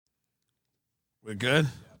We're good?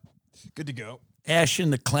 Good to go. Ash in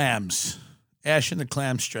the clams. Ash in the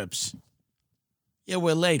clam strips. Yeah,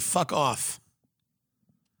 we're late. Fuck off.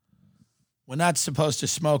 We're not supposed to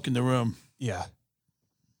smoke in the room. Yeah.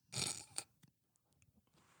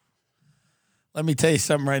 Let me tell you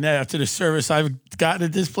something right now. After the service I've gotten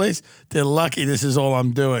at this place, they're lucky this is all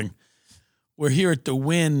I'm doing. We're here at the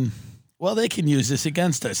Wynn. Well, they can use this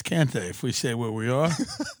against us, can't they, if we say where we are?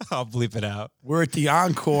 I'll bleep it out. We're at the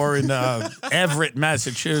Encore in Everett,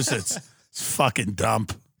 Massachusetts. It's fucking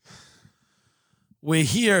dump. We're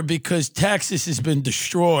here because Texas has been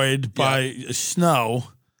destroyed by snow.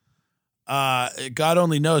 God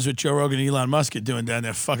only knows what Joe Rogan and Elon Musk are doing down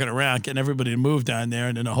there, fucking around, getting everybody to move down there,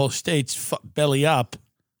 and then the whole state's belly up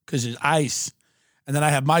because there's ice. And then I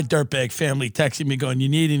have my dirtbag family texting me going, you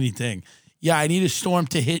need anything? Yeah, I need a storm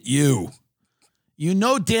to hit you. You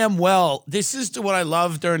know damn well, this is what I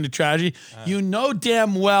love during the tragedy. You know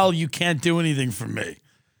damn well you can't do anything for me.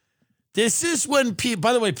 This is when people,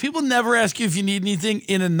 by the way, people never ask you if you need anything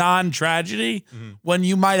in a non-tragedy when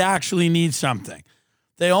you might actually need something.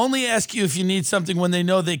 They only ask you if you need something when they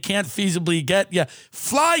know they can't feasibly get you.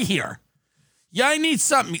 Fly here. Yeah, I need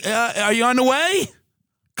something. Are you on the way?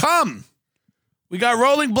 Come. We got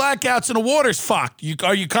rolling blackouts and the water's fucked.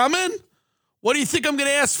 Are you coming? What do you think I'm going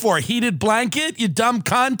to ask for? A heated blanket, you dumb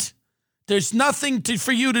cunt? There's nothing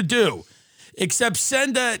for you to do except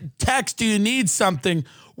send a text, do you need something,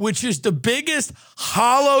 which is the biggest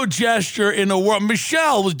hollow gesture in the world.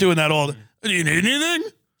 Michelle was doing that all the time. Do you need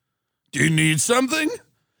anything? Do you need something?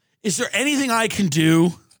 Is there anything I can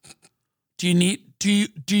do?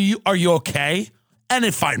 Are you okay? And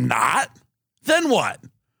if I'm not, then what?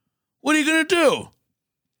 What are you going to do?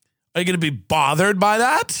 Are you going to be bothered by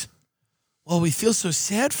that? Well, we feel so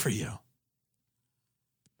sad for you.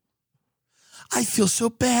 I feel so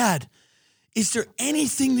bad. Is there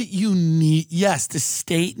anything that you need? Yes, the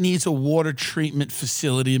state needs a water treatment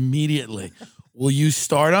facility immediately. Will you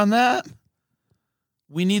start on that?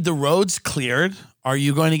 We need the roads cleared. Are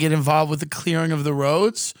you going to get involved with the clearing of the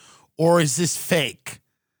roads? Or is this fake?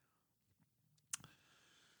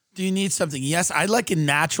 Do you need something? Yes, I'd like a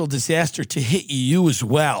natural disaster to hit you as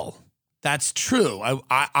well. That's true.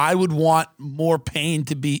 I would want more pain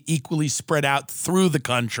to be equally spread out through the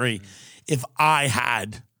country if I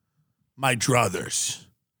had my druthers.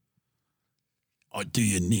 Or do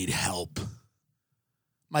you need help?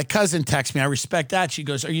 My cousin texts me. I respect that. She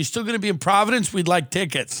goes, are you still going to be in Providence? We'd like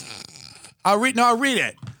tickets. I'll read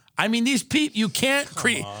it. I mean, these people, you can't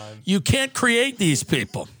create these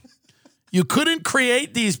people. You couldn't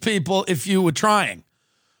create these people if you were trying.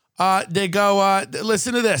 They go,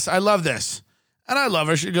 listen to this. I love this. And I love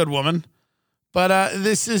her. She's a good woman. But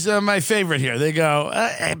this is my favorite here. They go,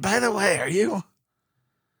 hey, by the way, are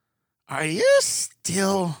you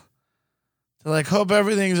still, they're like, hope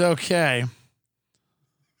everything's okay.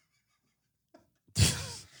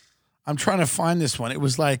 I'm trying to find this one. It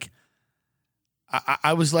was like,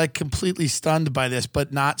 I was like completely stunned by this,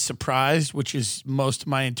 but not surprised, which is most of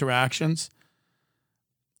my interactions.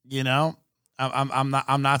 You know?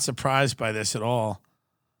 I'm not surprised by this at all.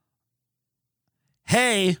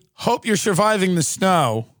 Hey, hope you're surviving the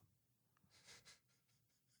snow.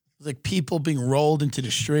 It's like people being rolled into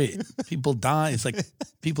the street. People die. It's like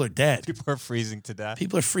people are dead. People are freezing to death.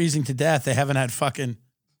 People are freezing to death. They haven't had fucking...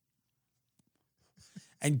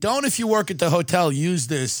 And don't, if you work at the hotel, use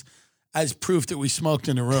this as proof that we smoked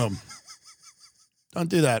in the room. Don't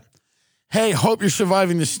do that. Hey, hope you're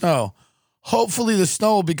surviving the snow. Hopefully the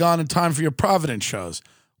snow will be gone in time for your Providence shows.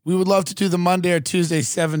 We would love to do the Monday or Tuesday,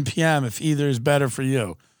 7 p.m. if either is better for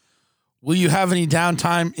you. Will you have any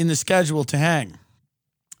downtime in the schedule to hang?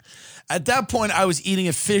 At that point, I was eating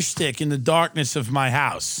a fish stick in the darkness of my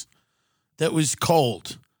house that was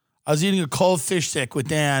cold. I was eating a cold fish stick with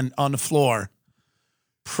Dan on the floor,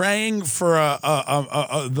 praying for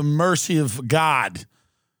the mercy of God.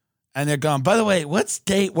 And they're going, by the way, what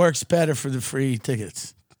date works better for the free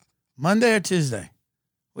tickets? Monday or Tuesday?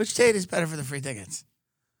 Which date is better for the free tickets?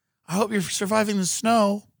 I hope you're surviving the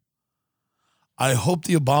snow. I hope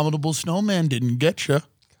the abominable snowman didn't get you.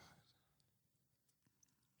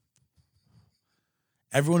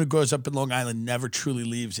 Everyone who grows up in Long Island never truly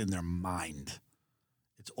leaves in their mind.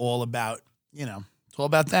 It's all about, it's all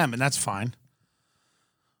about them, and that's fine.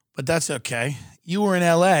 But that's okay. You were in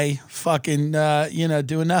L.A. fucking,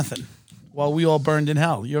 doing nothing while we all burned in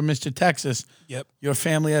hell. You're Mr. Texas. Yep. Your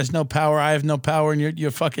family has no power. I have no power. And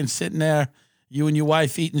you're fucking sitting there, you and your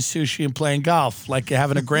wife eating sushi and playing golf like you're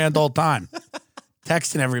having a grand old time.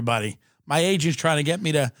 Texting everybody. My agent's trying to get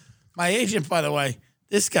me to... My agent, by the way,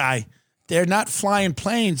 this guy, they're not flying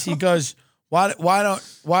planes. He goes,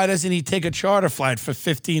 Why doesn't he take a charter flight for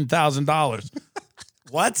 $15,000?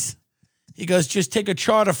 What? He goes, just take a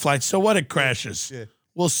charter flight. So what? It crashes. Yeah.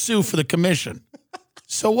 We'll sue for the commission.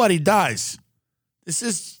 So what? He dies. This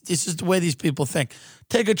is the way these people think.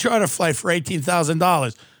 Take a charter flight for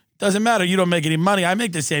 $18,000. Doesn't matter. You don't make any money. I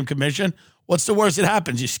make the same commission. What's the worst that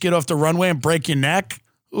happens? You skid off the runway and break your neck?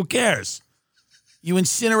 Who cares? You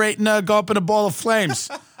incinerate and go up in a ball of flames.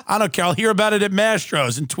 I don't care. I'll hear about it at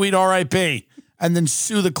Mastro's and tweet RIP and then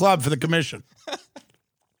sue the club for the commission.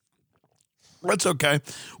 That's okay.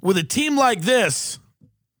 With a team like this,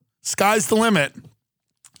 sky's the limit.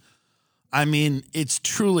 I mean, it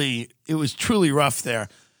was truly rough there.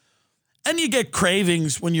 And you get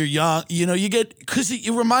cravings when you're young. You know, because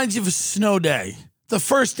it reminds you of a snow day. The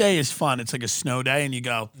first day is fun. It's like a snow day, and you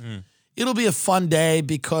go, it'll be a fun day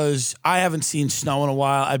because I haven't seen snow in a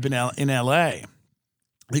while. I've been in L.A.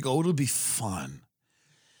 You go, it'll be fun.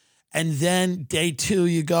 And then day 2,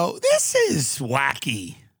 you go, this is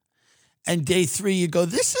wacky. And day 3, you go,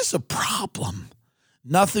 this is a problem.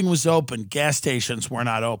 Nothing was open. Gas stations were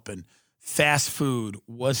not open. Fast food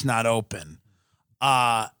was not open.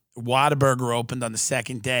 Whataburger opened on the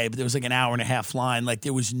second day, but there was like an hour and a half line. Like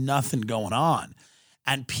there was nothing going on.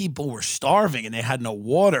 And people were starving and they had no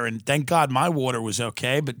water. And thank God my water was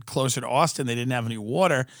okay, but closer to Austin, they didn't have any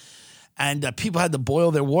water. And people had to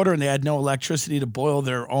boil their water and they had no electricity to boil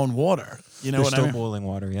their own water. You know what I mean? They're still boiling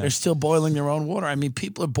water, yeah. They're still boiling their own water. I mean,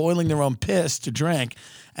 people are boiling their own piss to drink.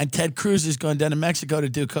 And Ted Cruz is going down to Mexico to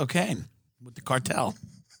do cocaine with the cartel.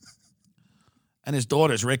 And his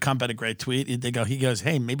daughters, Ray Kump had a great tweet. He goes,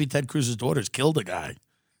 hey, maybe Ted Cruz's daughters killed a guy.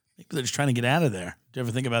 Maybe they're just trying to get out of there. Did you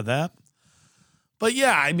ever think about that? But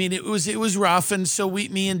yeah, I mean, it was rough. And so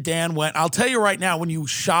me and Dan went. I'll tell you right now, when you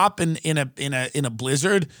shop in a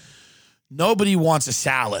blizzard, nobody wants a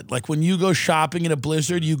salad. Like when you go shopping in a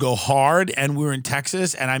blizzard, you go hard. And we were in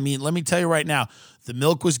Texas. And I mean, let me tell you right now, the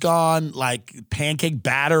milk was gone. Like pancake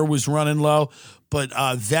batter was running low, but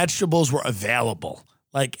vegetables were available.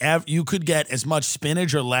 Like you could get as much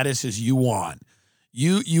spinach or lettuce as you want.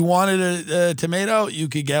 You wanted a tomato, you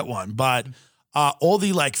could get one. But all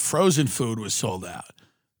the like frozen food was sold out.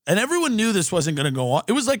 And everyone knew this wasn't going to go on.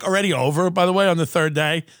 It was like already over, by the way, on the third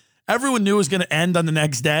day. Everyone knew it was going to end on the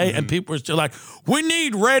next day. And people were still like, we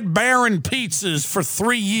need Red Baron pizzas for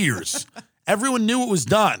 3 years. Everyone knew it was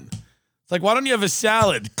done. It's like, why don't you have a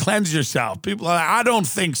salad? Cleanse yourself. People are like, I don't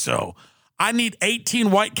think so. I need 18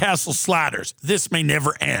 White Castle sliders. This may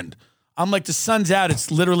never end. I'm like, the sun's out. It's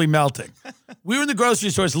literally melting. We were in the grocery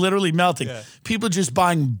store. It's literally melting. Yeah. People just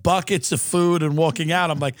buying buckets of food and walking out.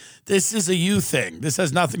 I'm like, this is a you thing. This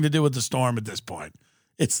has nothing to do with the storm at this point.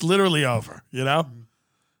 It's literally over, you know?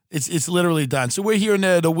 It's literally done. So we're here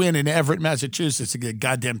to win in Everett, Massachusetts to get a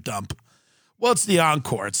goddamn dump. Well, it's the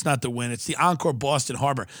Encore. It's not the win. It's the Encore Boston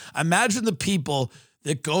Harbor. Imagine the people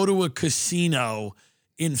that go to a casino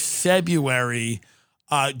in February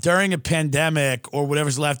during a pandemic or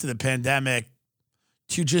whatever's left of the pandemic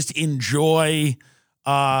to just enjoy.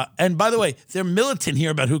 And by the way, they're militant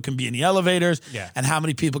here about who can be in the elevators and how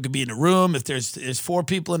many people can be in the room. If there's 4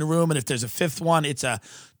 people in the room and if there's a 5th one, it's a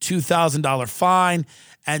 $2,000 fine.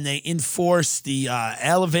 And they enforce the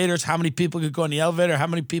elevators, how many people could go in the elevator, how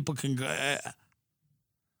many people can go.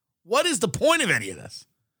 What is the point of any of this?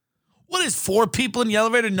 What is 4 people in the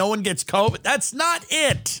elevator? No one gets COVID? That's not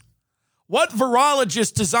it. What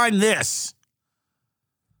virologist designed this?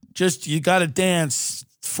 Just, you got to dance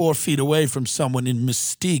 4 feet away from someone in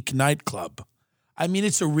Mystique nightclub. I mean,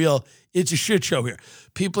 it's a shit show here.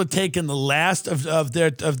 People are taking the last of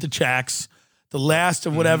the checks, the last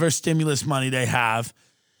of whatever stimulus money they have,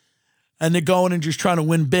 and they're going and just trying to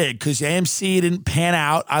win big because AMC didn't pan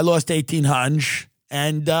out. I lost 1,800.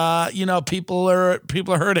 And, people are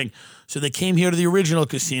hurting. So they came here to the original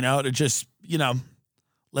casino to just,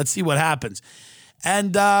 let's see what happens.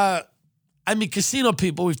 And, casino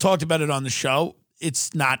people, we've talked about it on the show.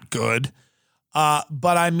 It's not good.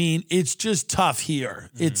 But, I mean, it's just tough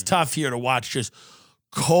here. It's tough here to watch just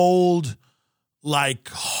cold, like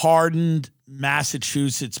hardened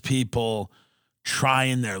Massachusetts people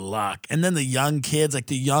trying their luck. And then the young kids, like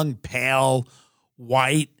the young, pale,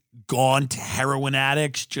 white, gaunt heroin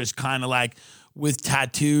addicts, just kind of like with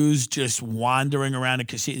tattoos, just wandering around a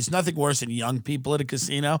casino. It's nothing worse than young people at a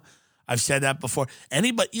casino. I've said that before.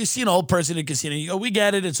 You see an old person at a casino, you go, we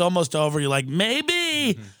get it, it's almost over. You're like,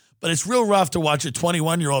 maybe. But it's real rough to watch a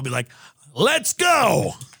 21-year-old be like, let's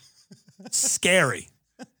go. It's scary.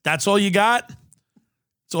 That's all you got?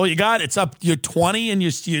 That's all you got? It's up, you're 20 and you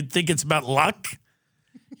think it's about luck?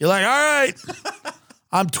 You're like, all right,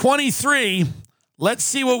 I'm 23. Let's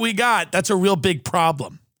see what we got. That's a real big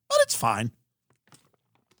problem. But it's fine.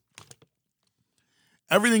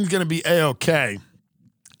 everything's going to be A-okay.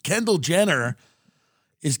 Kendall Jenner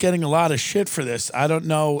is getting a lot of shit for this. I don't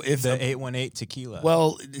know if the 818 tequila.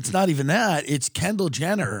 Well, it's not even that. It's Kendall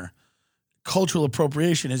Jenner. Cultural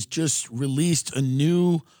appropriation has just released a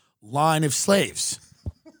new line of slaves.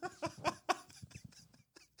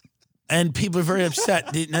 And people are very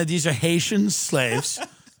upset. Now, these are Haitian slaves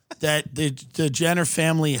that the Jenner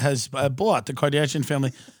family has bought, the Kardashian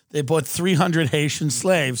family. They bought 300 Haitian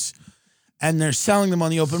slaves, and they're selling them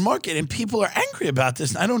on the open market. And people are angry about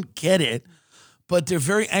this. And I don't get it, but they're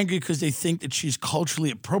very angry because they think that she's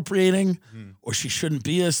culturally appropriating or she shouldn't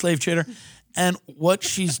be a slave trader. And what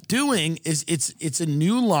she's doing is it's a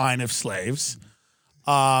new line of slaves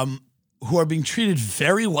who are being treated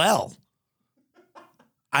very well.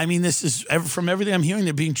 I mean, this is, from everything I'm hearing,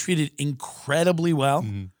 they're being treated incredibly well.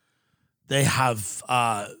 Mm-hmm. They have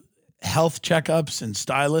health checkups and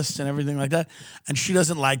stylists and everything like that. And she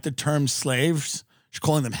doesn't like the term slaves. She's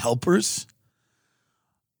calling them helpers.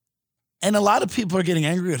 And a lot of people are getting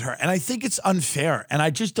angry at her. And I think it's unfair. And I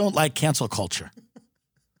just don't like cancel culture.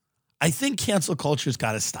 I think cancel culture's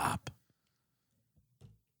got to stop.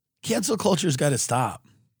 Cancel culture's got to stop.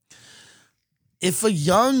 If a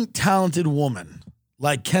young, talented woman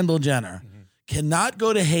like Kendall Jenner cannot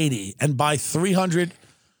go to Haiti and buy 300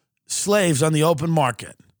 slaves on the open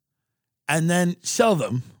market and then sell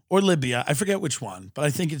them, or Libya, I forget which one, but I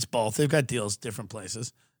think it's both. They've got deals, different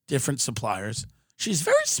places, different suppliers. She's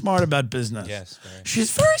very smart about business. Yes, very. She's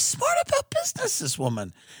very smart about business, this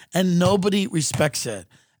woman. And nobody respects it.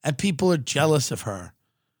 And people are jealous of her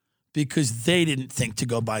because they didn't think to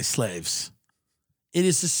go buy slaves. It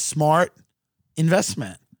is a smart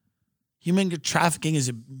investment. Human trafficking is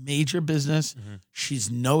a major business. Mm-hmm. She's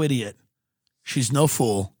no idiot. She's no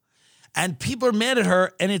fool. And people are mad at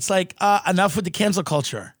her, and it's like, enough with the cancel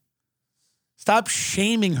culture. Stop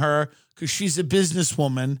shaming her because she's a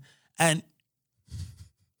businesswoman and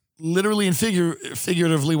literally and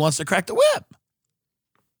figuratively wants to crack the whip.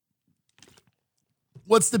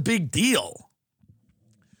 What's the big deal?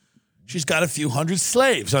 She's got a few hundred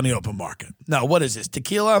slaves on the open market. Now, what is this?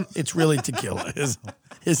 Tequila? It's really tequila. Is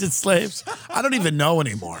it slaves? I don't even know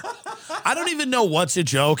anymore. I don't even know what's a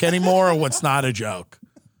joke anymore or what's not a joke.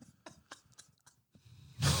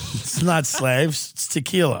 It's not slaves. It's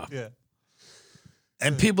tequila. Yeah.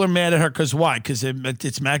 And people are mad at her because why? Because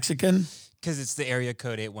it's Mexican? Because it's the area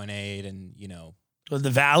code 818 and, you know. The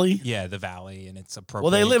valley? Yeah, the valley, and it's appropriate.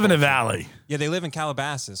 Well, they live in a valley. Yeah, they live in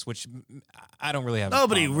Calabasas, which I don't really have.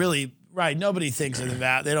 Nobody really, right? Nobody thinks of the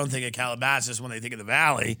valley. They don't think of Calabasas when they think of the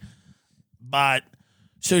valley. But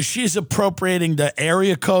so she's appropriating the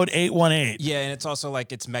area code 818. Yeah, and it's also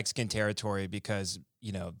like it's Mexican territory because,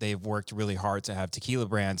 you know, they've worked really hard to have tequila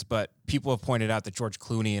brands, but people have pointed out that George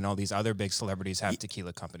Clooney and all these other big celebrities have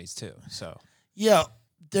tequila companies too. So yeah.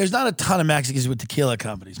 There's not a ton of Mexicans with tequila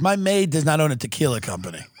companies. My maid does not own a tequila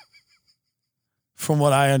company, from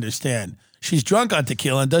what I understand. She's drunk on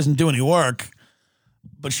tequila and doesn't do any work,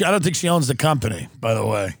 but I don't think she owns the company, by the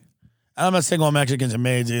way. And I'm not saying all Mexicans are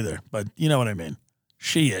maids either, but you know what I mean.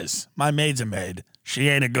 She is. My maid's a maid. She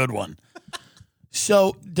ain't a good one.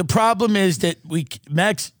 So the problem is that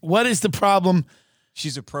what is the problem?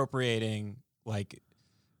 She's appropriating, like,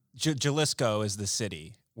 Jalisco is the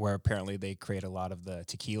city where apparently they create a lot of the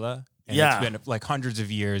tequila. And it's been like hundreds of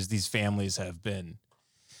years. These families have been,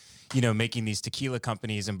 you know, making these tequila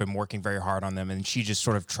companies and been working very hard on them. And she just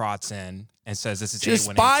sort of trots in and says, this is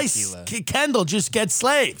just buy tequila. Kendall, just get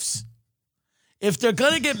slaves. If they're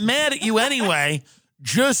going to get mad at you anyway,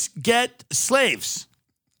 just get slaves.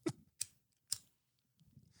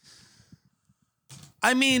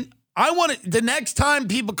 I mean, the next time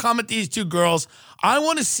people come at these two girls, I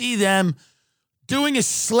want to see them doing a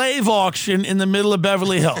slave auction in the middle of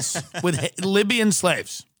Beverly Hills with Libyan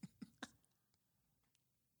slaves.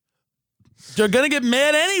 They're going to get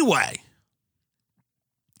mad anyway.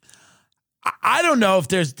 I don't know if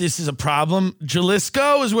this is a problem.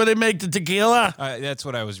 Jalisco is where they make the tequila. That's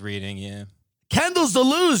what I was reading, yeah. Kendall's the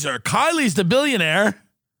loser. Kylie's the billionaire.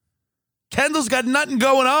 Kendall's got nothing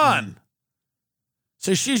going on.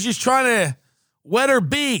 So she's just trying to wet her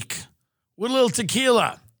beak with a little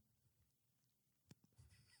tequila.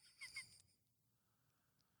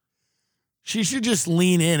 She should just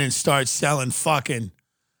lean in and start selling fucking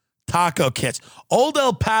taco kits. Old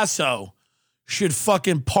El Paso should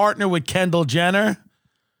fucking partner with Kendall Jenner.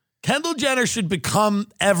 Kendall Jenner should become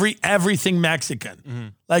everything Mexican. Mm-hmm.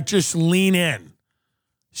 Like, just lean in.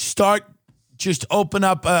 Just open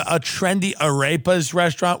up a trendy arepas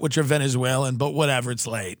restaurant, which are Venezuelan, but whatever, it's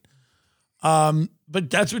late. But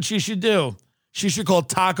that's what she should do. She should call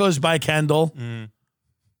Tacos by Kendall. Mm.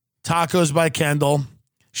 Tacos by Kendall.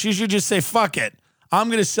 She should just say, fuck it. I'm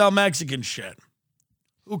going to sell Mexican shit.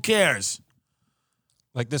 Who cares?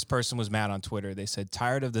 Like this person was mad on Twitter. They said,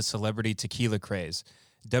 tired of the celebrity tequila craze.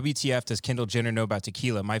 WTF does Kendall Jenner know about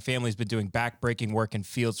tequila? My family's been doing back-breaking work in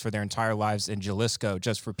fields for their entire lives in Jalisco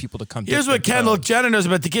just for people to come. Here's what Kendall Jenner knows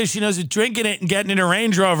about tequila. She knows that drinking it and getting in a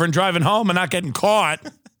Range Rover and driving home and not getting caught.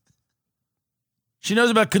 She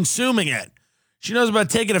knows about consuming it. She knows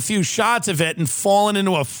about taking a few shots of it and falling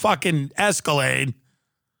into a fucking Escalade.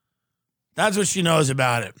 That's what she knows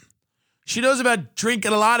about it. She knows about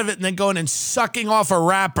drinking a lot of it and then going and sucking off a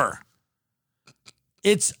wrapper.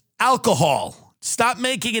 It's alcohol. Stop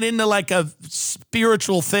making it into like a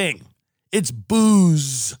spiritual thing. It's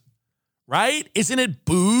booze, right? Isn't it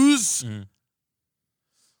booze? Mm.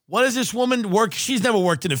 What does this woman work? She's never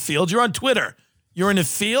worked in a field. You're on Twitter. You're in a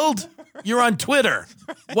field? You're on Twitter.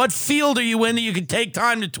 What field are you in that you can take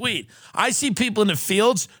time to tweet? I see people in the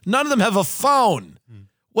fields. None of them have a phone.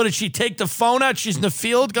 What, did she take the phone out? She's in the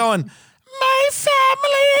field going, my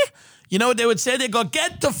family. You know what they would say? They go,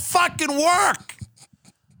 get to fucking work.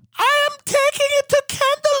 I am taking it to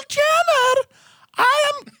Kendall Jenner.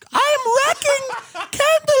 I am wrecking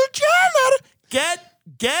Kendall Jenner.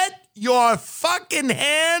 Get your fucking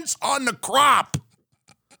hands on the crop.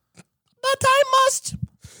 But I must.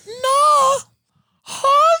 No.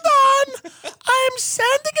 Hold on. I am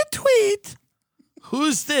sending a tweet.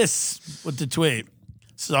 Who's this with the tweet?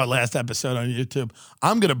 This is our last episode on YouTube.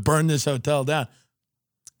 I'm going to burn this hotel down.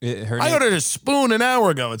 I ordered a spoon an hour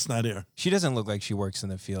ago. It's not here. She doesn't look like she works in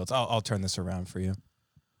the fields. I'll turn this around for you.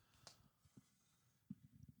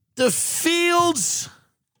 The fields.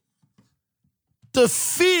 The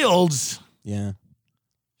fields. Yeah.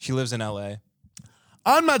 She lives in L.A.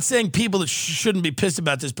 I'm not saying people that shouldn't be pissed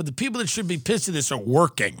about this, but the people that should be pissed at this are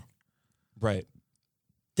working. Right.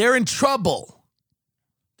 They're in trouble.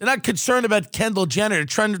 They're not concerned about Kendall Jenner. They're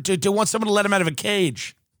trying to want someone to let him out of a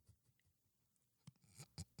cage.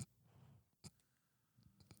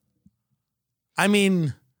 I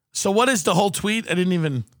mean, so what is the whole tweet? I didn't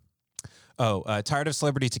even... tired of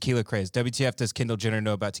celebrity tequila craze. WTF does Kendall Jenner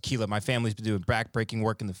know about tequila? My family's been doing back-breaking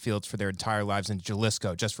work in the fields for their entire lives in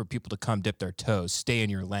Jalisco just for people to come dip their toes. Stay in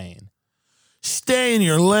your lane. Stay in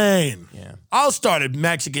your lane. Yeah. I'll start a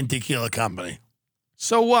Mexican tequila company.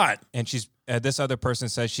 So what? And she's this other person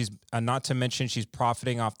says she's not to mention she's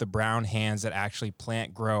profiting off the brown hands that actually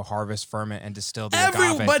plant, grow, harvest, ferment, and distill the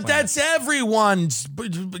agave But plant. that's everyone's,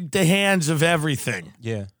 the hands of everything.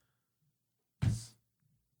 Yeah.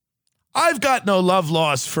 I've got no love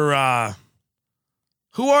lost for,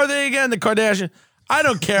 who are they again? The Kardashians? I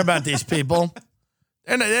don't care about these people.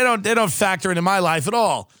 And they don't factor into my life at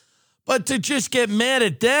all. But to just get mad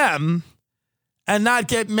at them and not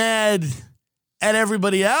get mad at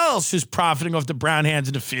everybody else who's profiting off the brown hands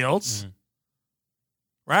in the fields. Mm-hmm.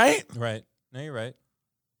 Right? Right. No, you're right.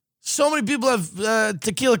 So many people have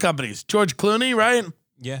tequila companies. George Clooney, right?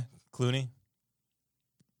 Yeah, Clooney.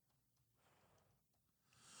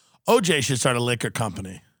 OJ should start a liquor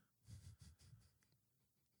company.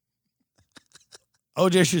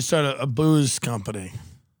 OJ should start a booze company.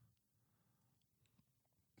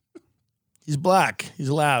 He's black. He's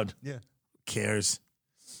allowed. Yeah. Who cares?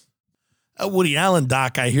 A Woody Allen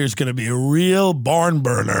doc, I hear, is going to be a real barn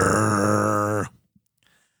burner.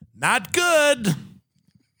 Not good.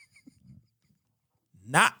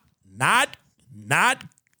 Not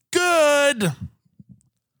good.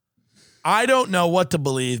 I don't know what to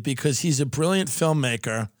believe because he's a brilliant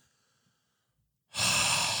filmmaker.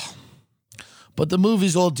 But the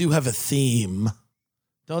movies all do have a theme.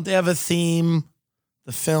 Don't they have a theme?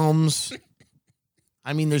 The films.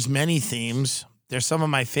 I mean, there's many themes. They're some of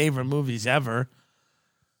my favorite movies ever.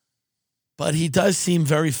 But he does seem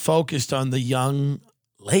very focused on the young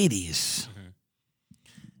ladies.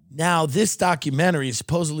 Mm-hmm. Now, this documentary is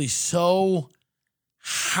supposedly so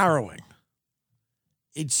harrowing.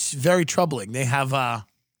 It's very troubling. They have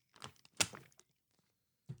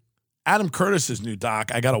Adam Curtis's new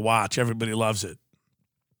doc. I got to watch. Everybody loves it.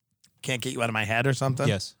 Can't Get You Out of My Head or something?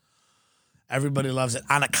 Yes. Everybody loves it.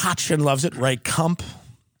 Anna Kotchin loves it. Ray Kump.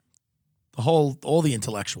 All the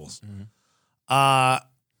intellectuals. Mm-hmm.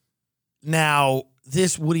 Now,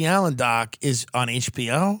 this Woody Allen doc is on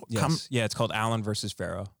HBO. Yes. Yeah, it's called Allen versus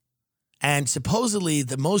Pharaoh. And supposedly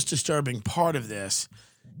the most disturbing part of this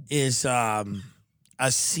is a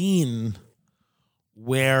scene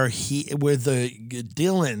where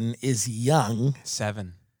Dylan is young.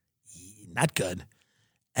 7. Not good.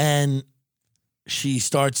 And she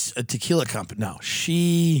starts a tequila company. No,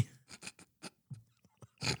 she...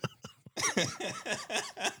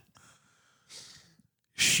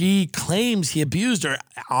 She claims he abused her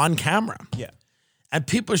on camera. Yeah. And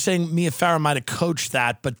people are saying Mia Farrow might have coached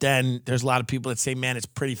that, but then there's a lot of people that say, man, it's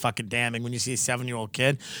pretty fucking damning when you see a 7-year-old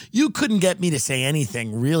kid. You couldn't get me to say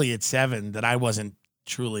anything really at 7 that I wasn't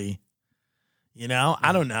truly,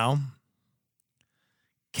 I don't know.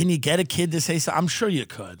 Can you get a kid to say so? I'm sure you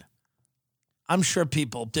could. I'm sure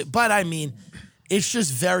people do. But I mean, it's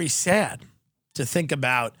just very sad to think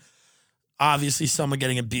about, obviously, someone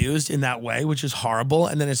getting abused in that way, which is horrible.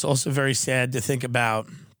 And then it's also very sad to think about,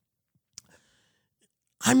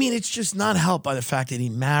 I mean, it's just not helped by the fact that he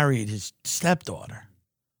married his stepdaughter.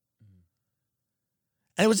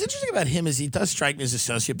 And what's interesting about him is he does strike me as a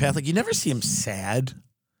sociopath. Like, you never see him sad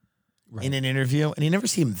in an interview, and you never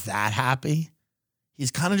see him that happy.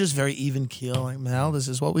 He's kind of just very even keel. Like, Mel, this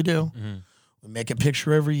is what we do. Mm-hmm. We make a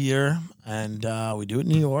picture every year, and we do it in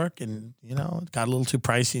New York, and, it got a little too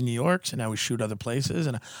pricey in New York, so now we shoot other places,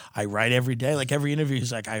 and I write every day. Like, every interview,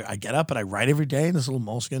 he's like, I get up, and I write every day in this little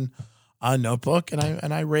moleskin notebook,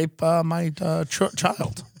 and I rape my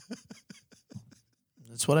child.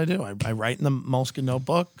 That's what I do. I write in the moleskin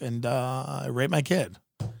notebook, and I rape my kid.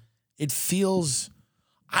 It feels,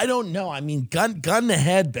 I don't know. I mean, gun to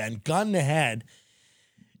head, Ben, gun to head.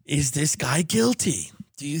 Is this guy guilty?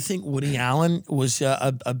 Do you think Woody Allen was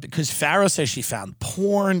because Farrow says she found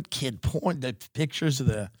kid porn, the pictures of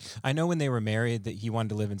the. I know when they were married that he wanted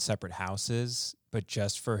to live in separate houses, but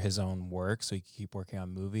just for his own work, so he could keep working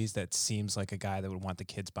on movies. That seems like a guy that would want the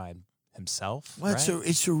kids by himself. Well, right?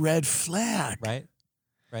 It's a red flag.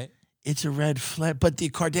 Right. It's a red flag. But the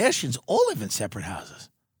Kardashians all live in separate houses.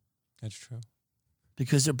 That's true.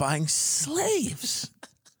 Because they're buying slaves.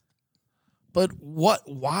 But we're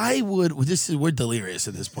delirious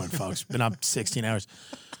at this point, folks. Been up 16 hours.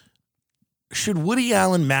 Should Woody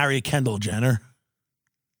Allen marry Kendall Jenner?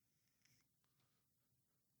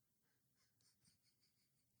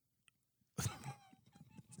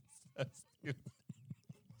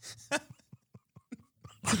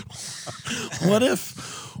 What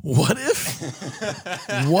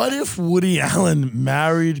if Woody Allen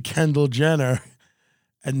married Kendall Jenner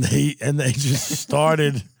and they just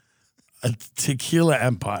started a tequila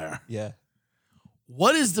empire? Yeah.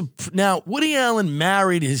 What is now Woody Allen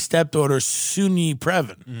married his stepdaughter Suni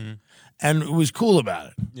Previn and was cool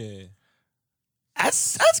about it. Yeah.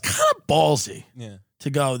 That's kind of ballsy. Yeah. To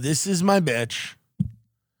go, this is my bitch,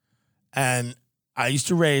 and I used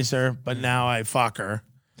to raise her, but now I fuck her.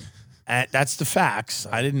 And that's the facts.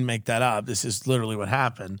 I didn't make that up. This is literally what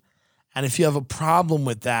happened. And if you have a problem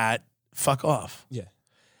with that, fuck off. Yeah.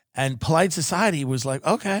 And polite society was like,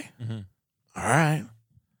 okay, all right.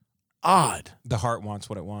 Odd. The heart wants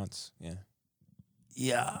what it wants. Yeah.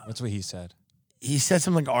 Yeah. That's what he said. He said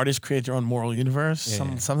something like artists create their own moral universe,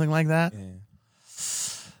 something like that.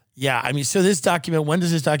 Yeah. I mean, so when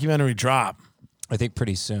does this documentary drop? I think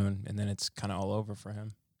pretty soon, and then it's kind of all over for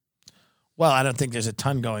him. Well, I don't think there's a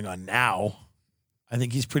ton going on now. I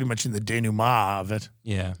think he's pretty much in the denouement of it.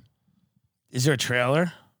 Yeah. Is there a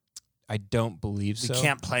trailer? I don't believe so. We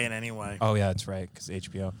can't play it anyway. Oh, yeah, that's right, because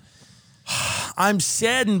HBO. I'm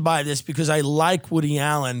saddened by this because I like Woody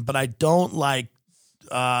Allen, but I don't like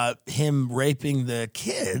him raping the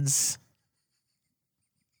kids.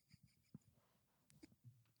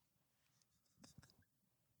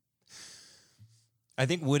 I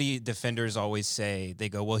think Woody defenders always say, they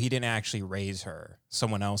go, well, he didn't actually raise her.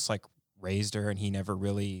 Someone else raised her and he never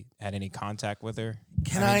really had any contact with her.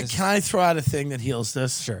 Can I throw out a thing that heals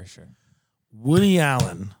this? Sure. Woody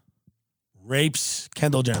Allen rapes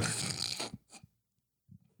Kendall Jenner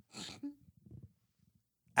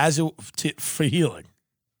for healing.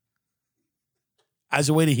 As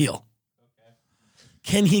a way to heal. Okay.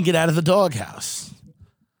 Can he get out of the doghouse?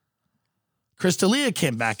 Chris D'Elia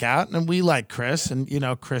came back out, and we like Chris. And,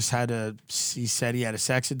 Chris he said he had a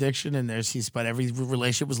sex addiction, and but every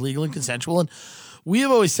relationship was legal and consensual. And we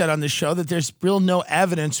have always said on this show that there's real no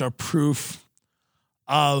evidence or proof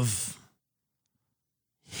of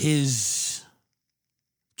his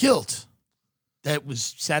guilt that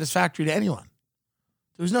was satisfactory to anyone.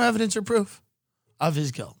 There was no evidence or proof of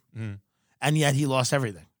his guilt. And yet he lost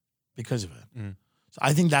everything because of it. So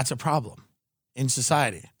I think that's a problem in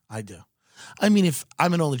society. I do. I mean, if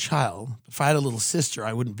I'm an only child, if I had a little sister,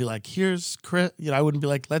 I wouldn't be like, here's Chris. I wouldn't be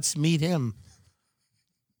like, let's meet him.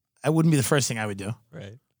 That wouldn't be the first thing I would do.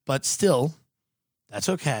 Right. But still, that's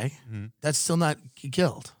okay. That's still not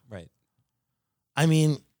guilt. Right. I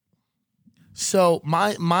mean, so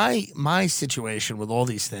my situation with all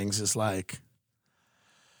these things is like,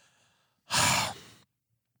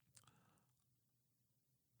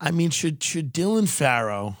 I mean, should Dylan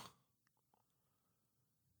Farrow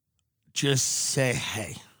just say,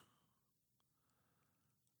 hey,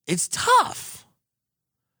 it's tough.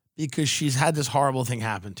 because she's had this horrible thing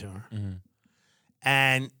happen to her. Mm-hmm.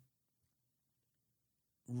 And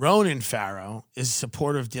Ronan Farrow is a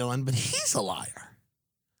supporter of Dylan, but he's a liar.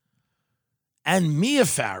 And Mia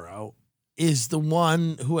Farrow is the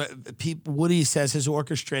one who Woody says has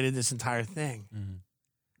orchestrated this entire thing. Mm-hmm.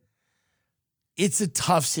 It's a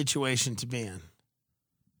tough situation to be in,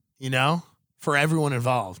 you know, for everyone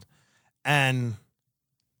involved. And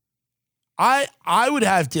I would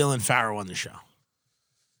have Dylan Farrow on the show.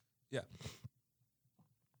 Yeah.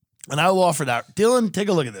 And I will offer that. Dylan, take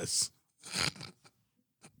a look at this.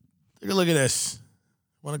 Take a look at this.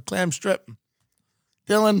 Want a clam strip?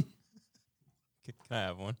 Dylan. Can I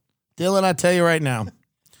have one? Dylan, I tell you right now,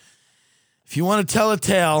 if you want to tell a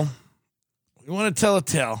tale, if you want to tell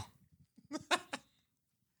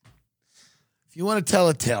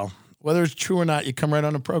a tale, whether it's true or not, you come right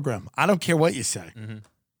on the program. I don't care what you say. Mm-hmm.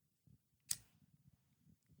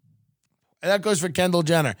 And that goes for Kendall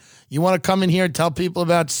Jenner. You want to come in here and tell people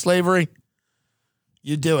about slavery?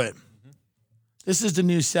 You do it. Mm-hmm. This is the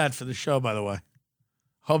new set for the show, by the way.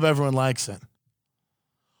 Hope everyone likes it.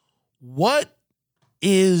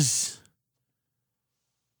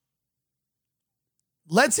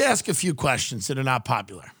 Let's ask a few questions that are not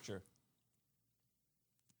popular. Sure.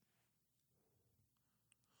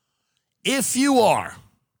 If you are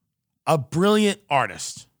a brilliant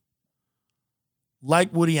artist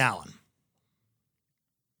like Woody Allen,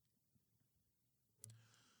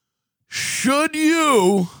 should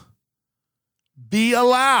you be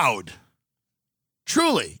allowed,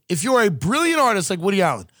 truly, if you're a brilliant artist like Woody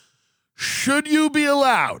Allen, should you be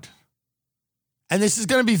allowed, and this is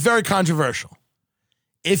going to be very controversial,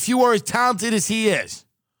 if you are as talented as he is,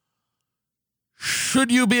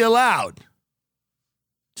 should you be allowed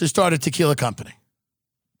to start a tequila company?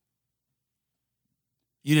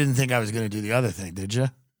 You didn't think I was going to do the other thing, did you?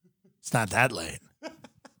 It's not that late.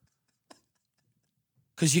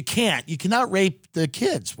 Because you can't. You cannot rape the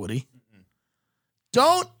kids, Woody. Mm-mm.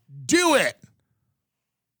 Don't do it.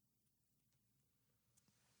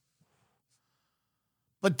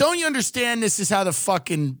 But don't you understand this is how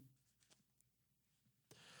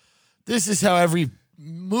every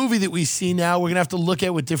movie that we see now, we're going to have to look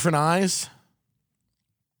at with different eyes?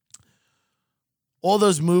 All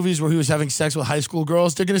those movies where he was having sex with high school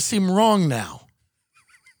girls, they're going to seem wrong now.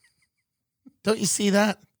 Don't you see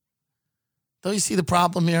that? Don't you see the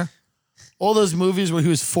problem here? All those movies where he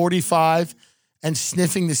was 45 and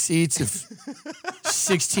sniffing the seats of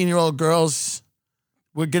 16-year-old girls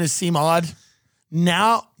were going to seem odd.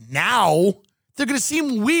 Now they're going to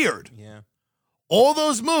seem weird. Yeah. All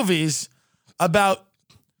those movies about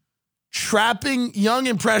trapping young,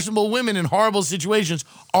 impressionable women in horrible situations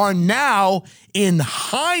are now, in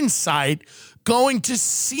hindsight, going to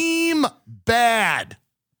seem bad.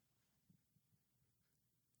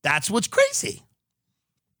 That's what's crazy.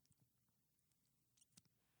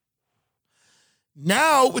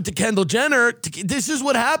 Now, with the Kendall Jenner, this is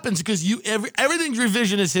what happens because everything's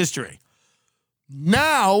revisionist history.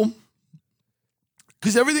 Now,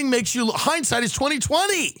 because everything makes you, hindsight is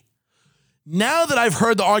 2020. Now that I've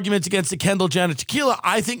heard the arguments against the Kendall Jenner tequila,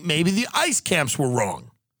 I think maybe the ice camps were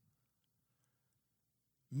wrong.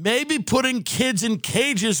 Maybe putting kids in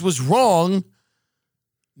cages was wrong.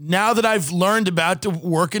 Now that I've learned about the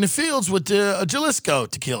work in the fields with the Jalisco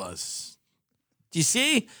tequilas. Do you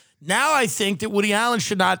see? Now I think that Woody Allen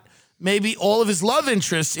should not, maybe all of his love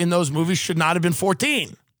interests in those movies should not have been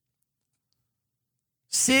 14.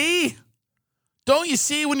 See? Don't you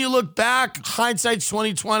see when you look back, hindsight's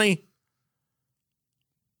 2020?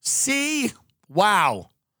 See? Wow.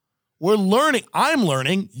 We're learning. I'm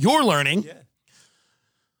learning. You're learning. Yeah.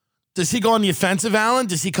 Does he go on the offensive, Alan?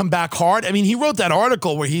 Does he come back hard? I mean, he wrote that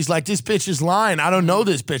article where he's like, this bitch is lying. I don't know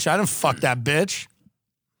this bitch. I didn't fuck that bitch.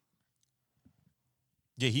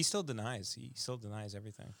 Yeah, he still denies. He still denies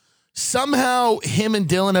everything. Somehow him and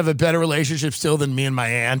Dylan have a better relationship still than me and my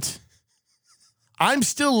aunt. I'm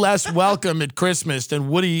still less welcome at Christmas than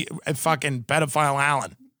Woody and fucking pedophile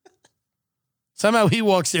Allen. Somehow he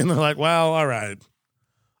walks in and they're like, well, all right.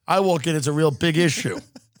 I walk in, it's a real big issue.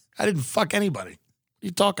 I didn't fuck anybody. What are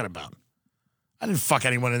you talking about? I didn't fuck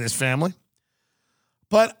anyone in this family.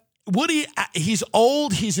 But Woody, he's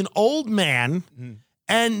old. He's an old man. Mm.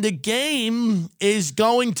 And the game is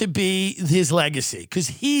going to be his legacy because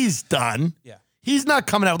he's done. Yeah. He's not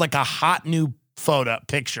coming out with like a hot new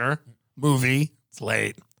movie. It's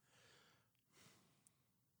late.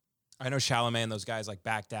 I know Chalamet and those guys like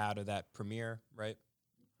backed out of that premiere, right?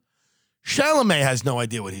 Chalamet has no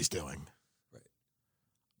idea what he's doing. Right.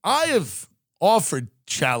 I have offered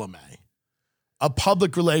Chalamet a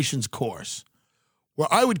public relations course where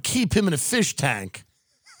I would keep him in a fish tank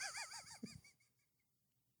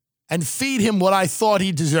and feed him what I thought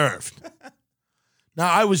he deserved. Now,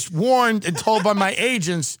 I was warned and told by my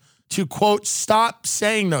agents to, quote, stop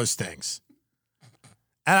saying those things.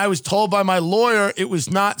 And I was told by my lawyer it was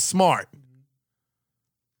not smart.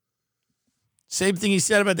 Same thing he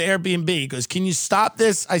said about the Airbnb. He goes, can you stop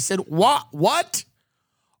this? I said, what? What?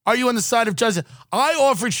 Are you on the side of justice? I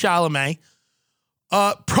offered Chalamet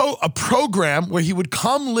a program where he would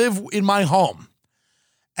come live in my home.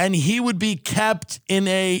 And he would be kept in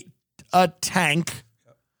a tank,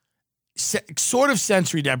 sort of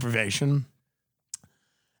sensory deprivation.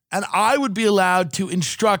 And I would be allowed to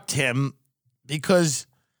instruct him because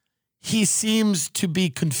he seems to be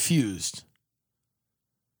confused.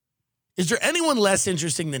 Is there anyone less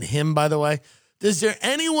interesting than him, by the way? Is there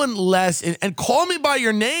anyone less? And Call Me By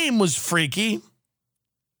Your Name was freaky.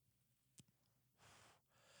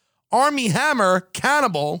 Army Hammer,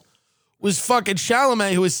 Cannibal, was fucking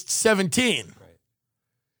Chalamet, who was 17. Right.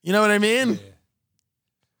 You know what I mean? Yeah.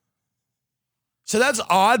 So that's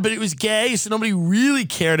odd, but it was gay, so nobody really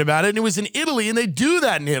cared about it. And it was in Italy, and they do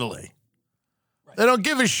that in Italy. Right. They don't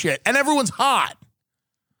give a shit. And everyone's hot.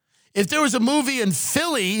 If there was a movie in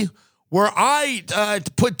Philly where I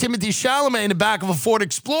put Timothée Chalamet in the back of a Ford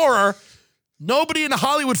Explorer, nobody in the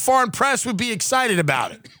Hollywood foreign press would be excited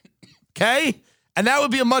about it. Okay? And that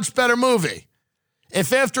would be a much better movie.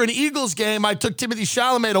 If after an Eagles game, I took Timothée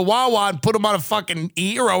Chalamet to Wawa and put him on a fucking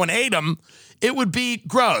hero and ate him, it would be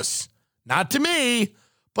gross. Not to me,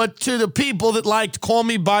 but to the people that liked Call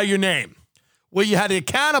Me By Your Name, where you had a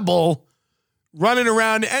cannibal running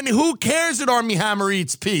around. And who cares that Armie Hammer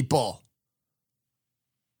eats people?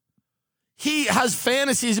 He has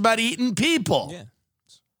fantasies about eating people. Yeah.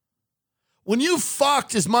 When you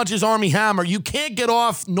fucked as much as Armie Hammer, you can't get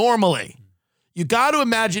off normally. You got to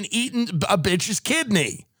imagine eating a bitch's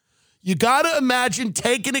kidney. You got to imagine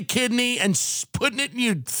taking a kidney and putting it in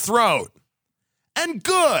your throat. And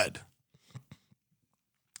good.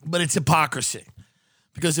 But it's hypocrisy.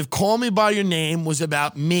 Because if Call Me By Your Name was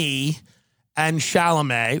about me and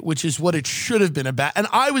Chalamet, which is what it should have been about, and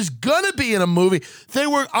I was going to be in a movie,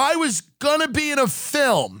 I was going to be in a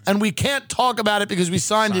film, and we can't talk about it because we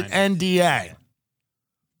signed an NDA.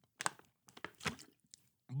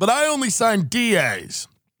 But I only signed DAs.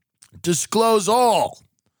 Disclose all.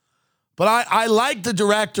 But I like the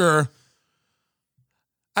director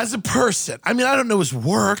as a person. I mean, I don't know his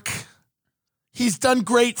work. He's done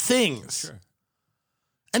great things. Sure.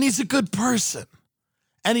 And he's a good person.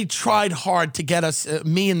 And he tried hard to get us,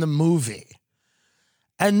 me in the movie.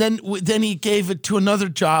 And then he gave it to another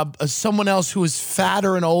job, someone else who was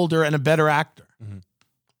fatter and older and a better actor. Mm-hmm.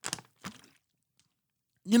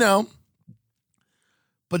 You know.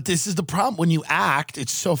 But this is the problem. When you act,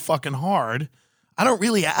 it's so fucking hard. I don't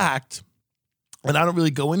really act, and I don't really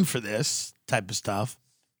go in for this type of stuff.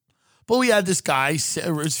 But we had this guy, was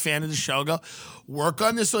a fan of the show, go, work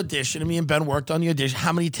on this audition. And me and Ben worked on the audition.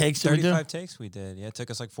 How many takes did we do? 35 takes we did. Yeah, it took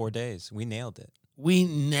us like 4 days. We nailed it.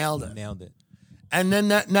 Nailed it. And then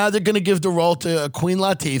now they're going to give the role to Queen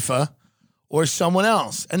Latifah or someone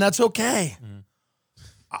else. And that's okay.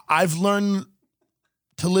 Mm-hmm. I've learned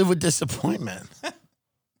to live with disappointment.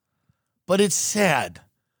 But it's sad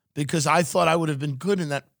because I thought I would have been good in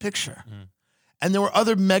that picture. Mm. And there were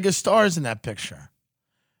other mega stars in that picture.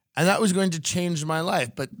 And that was going to change my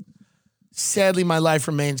life. But sadly, my life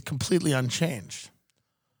remains completely unchanged.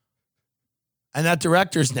 And that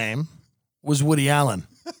director's name was Woody Allen.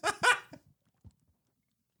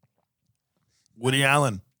 Woody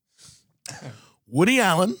Allen. Woody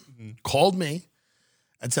Allen called me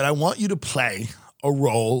and said, I want you to play a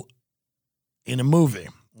role in a movie.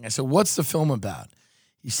 I said, what's the film about?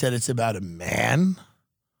 He said, it's about a man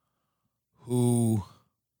who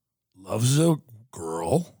loves a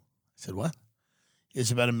girl. I said, what? It's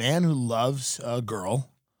about a man who loves a girl,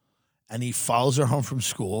 and he follows her home from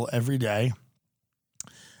school every day,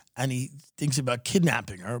 and he thinks about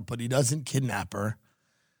kidnapping her, but he doesn't kidnap her.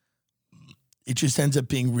 It just ends up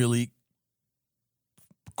being really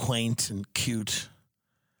quaint and cute,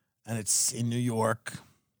 and it's in New York.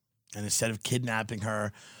 And instead of kidnapping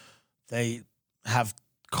her, they have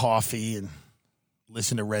coffee and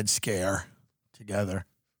listen to Red Scare together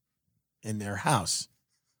in their house.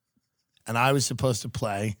 And I was supposed to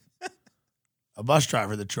play a bus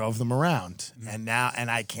driver that drove them around. And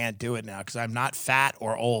I can't do it now because I'm not fat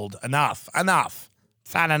or old enough.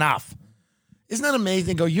 Fat enough. Isn't that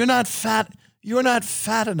amazing? Go, you're not fat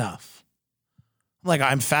enough. I'm like,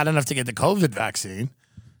 I'm fat enough to get the COVID vaccine.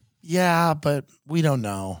 Yeah, but we don't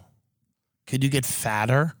know. Could you get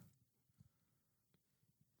fatter?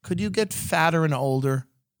 Could you get fatter and older?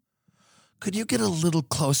 Could you get a little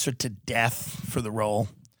closer to death for the role?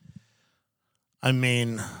 I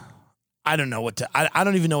mean, I don't know what to. I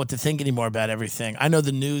don't even know what to think anymore about everything. I know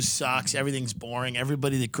the news sucks. Everything's boring.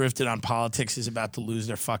 Everybody that grifted on politics is about to lose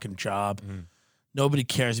their fucking job. Mm-hmm. Nobody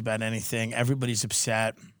cares about anything. Everybody's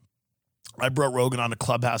upset. I brought Rogan on a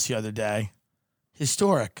Clubhouse the other day.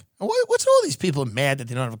 Historic. What's all these people mad that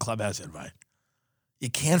they don't have a Clubhouse invite? You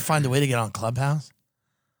can't find a way to get on Clubhouse?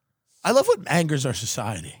 I love what angers our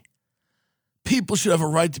society. People should have a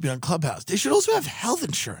right to be on Clubhouse. They should also have health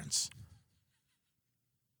insurance.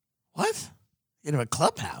 What? You have a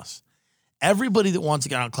Clubhouse. Everybody that wants to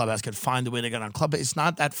get on Clubhouse can find a way to get on Clubhouse. It's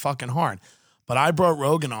not that fucking hard. But I brought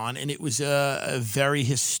Rogan on, and it was a very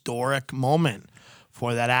historic moment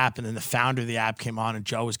for that app. And then the founder of the app came on, and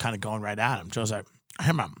Joe was kind of going right at him. Joe's like,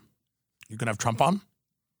 hey, man, you going to have Trump on?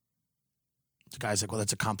 The guy's like, well,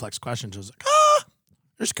 that's a complex question. Joe's like,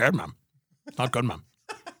 you're scared, man. Not good, man.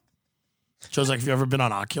 Joe's like, have you ever been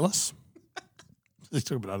on Oculus? They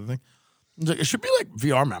talk about other thing. He's like, it should be like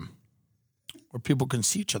VR, man, where people can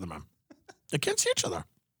see each other, man. They can't see each other.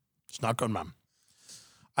 It's not good, man.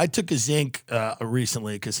 I took a zinc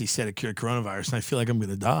recently because he said it cured coronavirus, and I feel like I'm going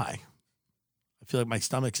to die. I feel like my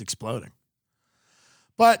stomach's exploding.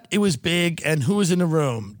 But it was big, and who was in the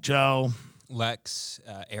room? Joe. Lex,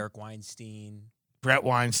 Eric Weinstein. Brett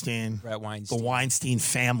Weinstein. The Weinstein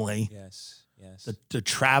family. Yes. The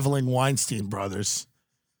traveling Weinstein brothers.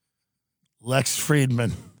 Lex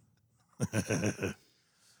Friedman.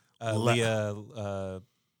 Leah,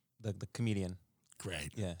 the comedian.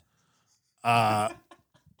 Great. Yeah.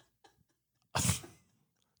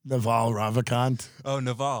 Naval Ravikant. Oh,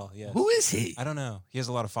 Naval, yes. Who is he? I don't know. He has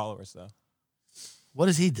a lot of followers, though. What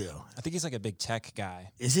does he do? I think he's like a big tech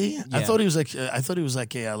guy. Is he? Yeah. I thought he was like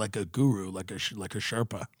a guru, like a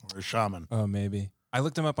Sherpa or a shaman. Oh, maybe. I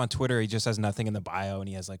looked him up on Twitter. He just has nothing in the bio, and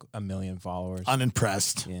he has like 1 million followers.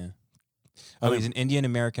 Unimpressed. Yeah. Oh, he's an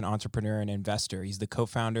Indian-American entrepreneur and investor. He's the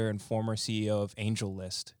co-founder and former CEO of Angel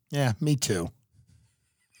List. Yeah, me too.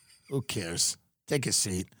 Who cares? Take a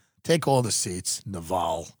seat. Take all the seats,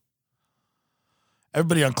 Naval.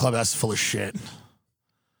 Everybody on Clubhouse is full of shit.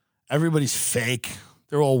 Everybody's fake.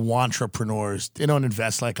 They're all wantrepreneurs. They don't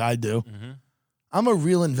invest like I do. Mm-hmm. I'm a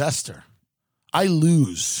real investor. I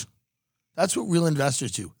lose. That's what real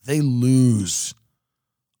investors do. They lose.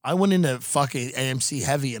 I went into fucking AMC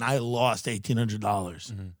Heavy and I lost $1,800.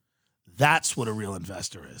 Mm-hmm. That's what a real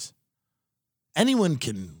investor is. Anyone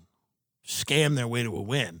can scam their way to a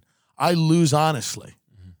win. I lose honestly.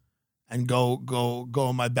 And go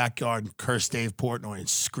in my backyard and curse Dave Portnoy and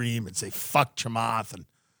scream and say, fuck Chamath, and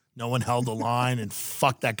no one held the line, and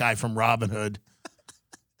fuck that guy from Robin Hood.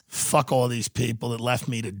 Fuck all these people that left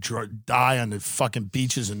me to die on the fucking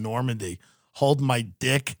beaches in Normandy, holding my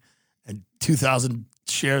dick and 2,000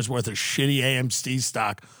 shares worth of shitty AMC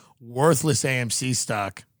stock, worthless AMC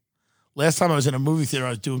stock. Last time I was in a movie theater, I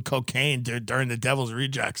was doing cocaine during the Devil's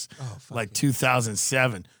Rejects, like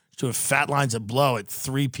 2007. Doing Fat Lines of Blow at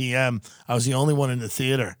 3 p.m. I was the only one in the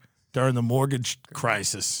theater during the mortgage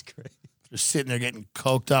crisis. Great. Just sitting there getting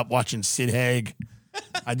coked up watching Sid Haig.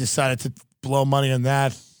 I decided to blow money on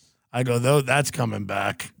that. I go, though, that's coming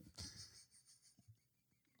back.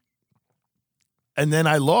 And then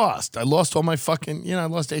I lost. I lost all my fucking, I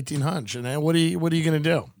lost 1,800. And then what are you going to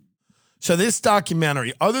do? So this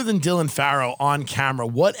documentary, other than Dylan Farrow on camera,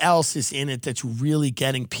 what else is in it that's really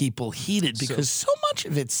getting people heated? Because so much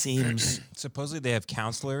of it seems... Supposedly they have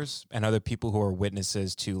counselors and other people who are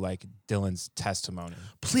witnesses to, like, Dylan's testimony.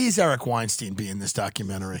 Please, Eric Weinstein, be in this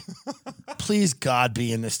documentary. Please, God,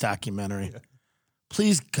 be in this documentary. Yeah.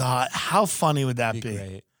 Please, God, how funny would that be?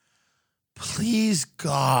 Great. Please,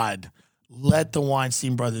 God, let the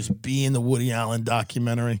Weinstein brothers be in the Woody Allen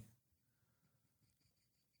documentary.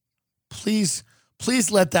 Please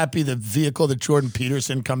let that be the vehicle that Jordan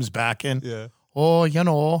Peterson comes back in. Yeah. Oh,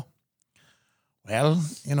 well,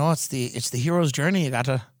 it's the hero's journey. You got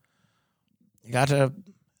to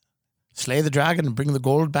slay the dragon and bring the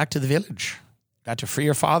gold back to the village. Got to free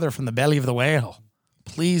your father from the belly of the whale.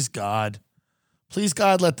 Please, God,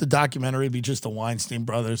 let the documentary be just the Weinstein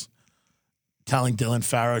brothers telling Dylan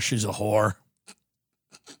Farrow she's a whore.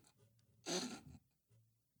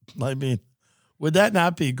 I mean, would that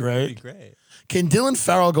not be great? That'd be great. Can Dylan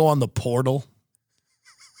Farrow go on the portal?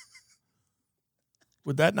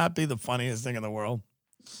 Would that not be the funniest thing in the world?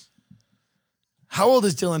 How old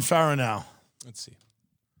is Dylan Farrow now? Let's see.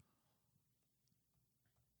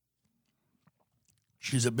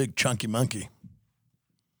 She's a big chunky monkey.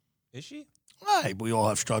 Is she? Right. We all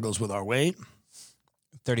have struggles with our weight.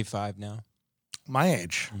 35 now. My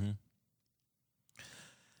age. Mm-hmm.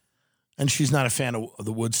 And she's not a fan of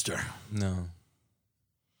the Woodster. No.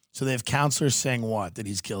 So they have counselors saying what? That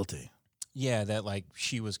he's guilty. Yeah, that like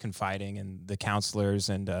she was confiding in the counselors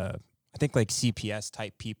and I think like CPS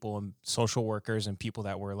type people and social workers and people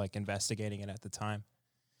that were like investigating it at the time.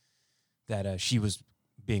 That she was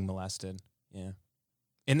being molested. Yeah.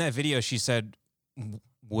 In that video, she said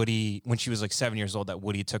Woody, when she was like 7 years old, that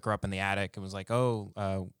Woody took her up in the attic and was like,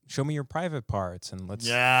 "Oh, show me your private parts and let's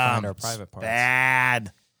find our private parts."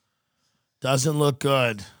 Bad. Doesn't look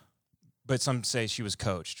good. But some say she was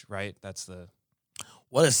coached, right? That's the.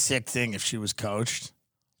 What a sick thing if she was coached.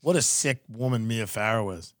 What a sick woman Mia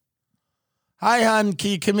Farrow is. Hi, hon.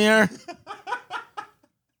 Can you come here?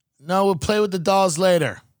 No, we'll play with the dolls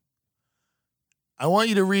later. I want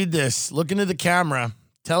you to read this. Look into the camera.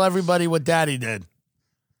 Tell everybody what Daddy did.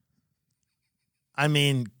 I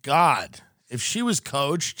mean, God, if she was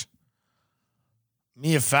coached,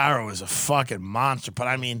 Mia Farrow is a fucking monster. But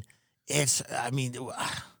I mean,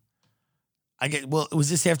 was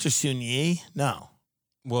this after Sun Yi? No.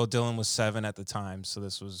 Well, Dylan was 7 at the time, so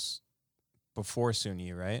this was before Sun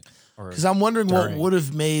Yi, right? Because I'm wondering what would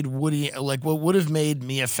have made what would have made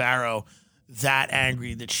Mia Farrow that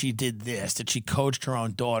angry that she did this, that she coached her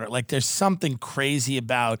own daughter. Like, there's something crazy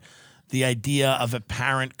about the idea of a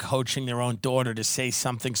parent coaching their own daughter to say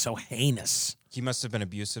something so heinous. He must have been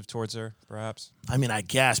abusive towards her, perhaps. I mean, I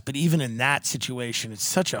guess, but even in that situation, it's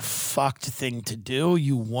such a fucked thing to do.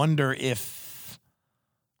 You wonder if,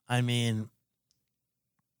 and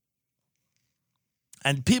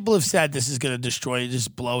people have said this is going to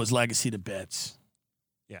just blow his legacy to bits.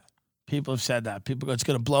 People have said that. People go, it's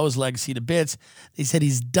going to blow his legacy to bits. They said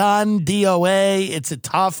he's done, DOA. It's a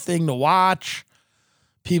tough thing to watch.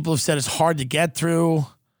 People have said it's hard to get through.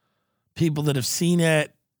 People that have seen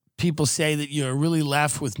it, people say that you're really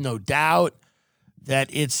left with no doubt that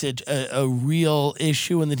it's a real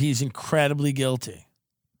issue and that he's incredibly guilty.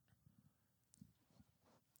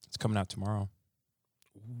 It's coming out tomorrow.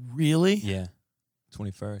 Really? Yeah.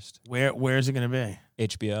 21st. Where is it going to be?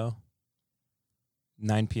 HBO.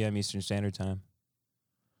 9 p.m. Eastern Standard Time.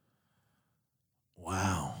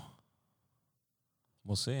 Wow.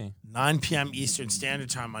 We'll see. 9 p.m. Eastern Standard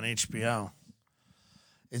Time on HBO.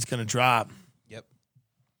 It's going to drop. Yep.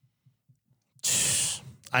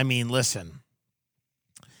 I mean, listen.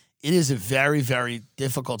 It is a very, very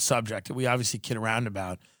difficult subject that we obviously kid around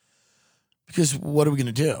about because what are we going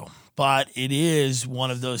to do? But it is one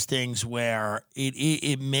of those things where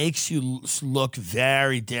it makes you look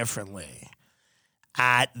very differently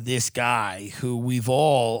at this guy who we've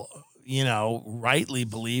all, rightly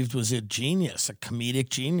believed was a genius, a comedic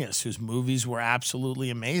genius whose movies were absolutely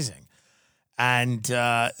amazing. And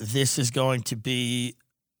this is going to be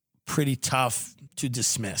pretty tough to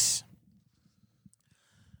dismiss.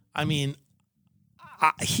 I mean,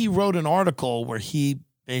 he wrote an article where he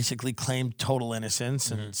basically claimed total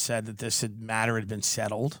innocence and said that this matter had been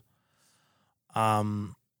settled.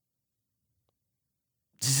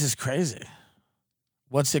 This is crazy.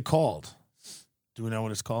 What's it called? Do we know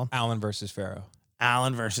what it's called? Allen versus Farrow.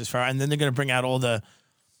 Allen versus Farrow. And then they're going to bring out all the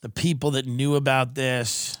people that knew about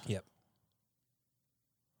this. Yep.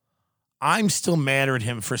 I'm still madder at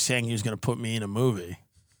him for saying he was going to put me in a movie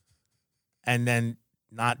and then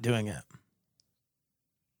not doing it.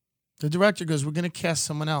 The director goes, we're going to cast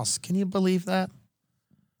someone else. Can you believe that?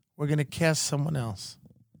 We're going to cast someone else.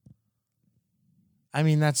 I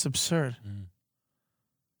mean, that's absurd.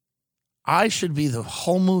 I should be the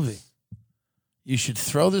whole movie. You should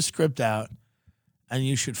throw the script out and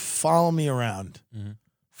you should follow me around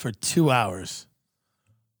for 2 hours.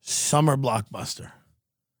 Summer blockbuster.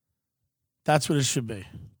 That's what it should be.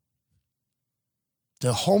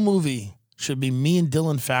 The whole movie should be me and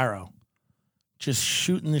Dylan Farrow just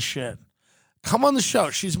shooting the shit. Come on the show.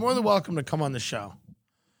 She's more than welcome to come on the show.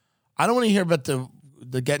 I don't want to hear about the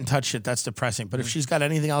get in touch shit. That's depressing. But if she's got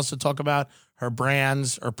anything else to talk about, her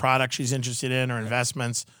brands or products she's interested in or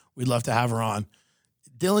investments, we'd love to have her on.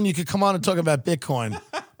 Dylan, you could come on and talk about Bitcoin,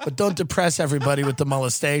 but don't depress everybody with the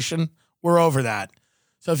molestation. We're over that.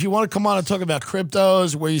 So if you want to come on and talk about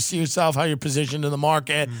cryptos, where you see yourself, how you're positioned in the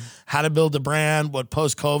market, how to build a brand, what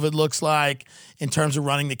post-COVID looks like in terms of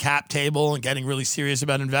running the cap table and getting really serious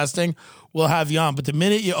about investing, we'll have you on. But the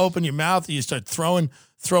minute you open your mouth and you start throwing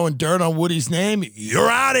dirt on Woody's name,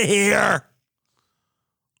 you're out of here.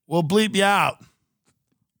 We'll bleep you out.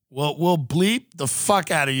 We'll bleep the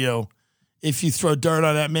fuck out of you if you throw dirt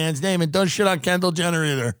on that man's name. And don't shit on Kendall Jenner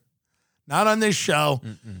either. Not on this show.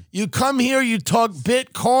 You come here, you talk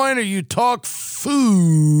Bitcoin or you talk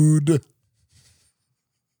food.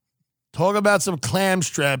 Talk about some clam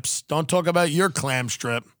strips. Don't talk about your clam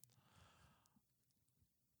strip.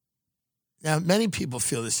 Now, many people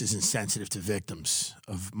feel this is insensitive to victims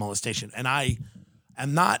of molestation. And I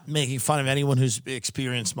I'm not making fun of anyone who's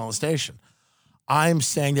experienced molestation. I'm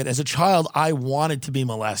saying that as a child, I wanted to be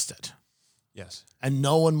molested. Yes. And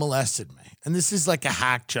no one molested me. And this is like a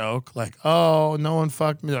hack joke. Like, oh, no one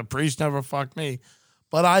fucked me. The priest never fucked me.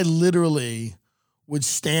 But I literally would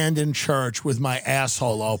stand in church with my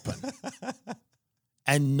asshole open.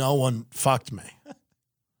 And no one fucked me.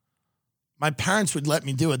 My parents would let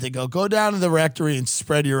me do it. They go down to the rectory and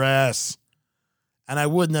spread your ass. And I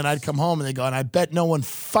would, and then I'd come home and they go, and I bet no one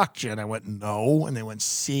fucked you. And I went, no. And they went,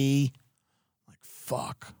 see? Like,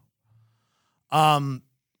 fuck.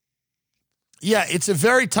 Yeah, it's a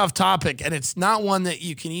very tough topic, and it's not one that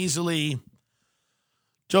you can easily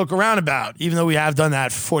joke around about, even though we have done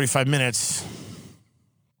that for 45 minutes.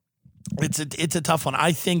 It's a tough one.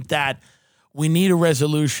 I think that we need a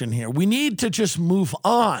resolution here. We need to just move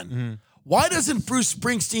on. Mm-hmm. Why doesn't Bruce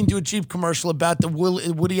Springsteen do a Jeep commercial about the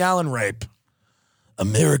Woody Allen rape?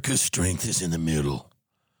 America's strength is in the middle.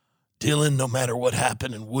 Dylan, no matter what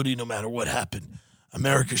happened, and Woody, no matter what happened,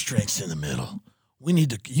 America's strength's in the middle.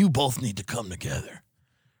 You both need to come together.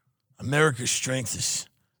 America's strength is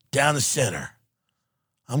down the center.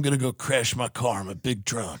 I'm going to go crash my car. I'm a big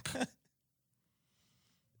drunk.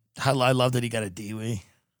 I love that he got a DWI.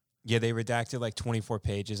 Yeah, they redacted like 24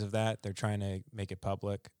 pages of that. They're trying to make it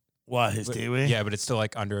public. What, his DWI? Yeah, but it's still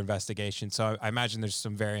like under investigation. So I imagine there's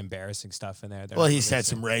some very embarrassing stuff in there. Well, he said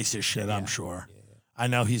some racist shit, yeah. I'm sure. Yeah. I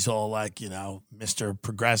know he's all like, Mr.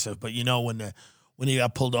 Progressive, but when he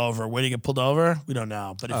got pulled over, where did he get pulled over? We don't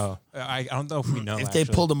know. But I don't know if we know. If they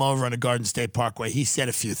pulled him over on the Garden State Parkway, he said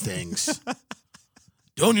a few things.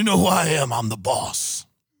 Don't you know who I am? I'm the boss.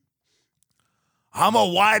 I'm a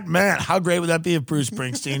white man. How great would that be if Bruce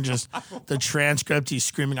Springsteen just the transcript, he's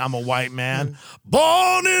screaming, I'm a white man.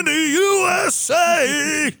 Born in the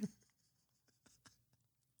USA.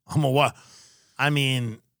 I'm a what? I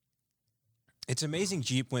mean, it's amazing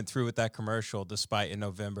Jeep went through with that commercial despite in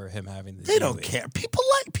November him having the They don't care. People,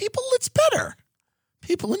 it's better.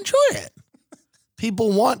 People enjoy it.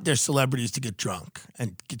 People want their celebrities to get drunk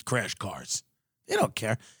and get crash cars. They don't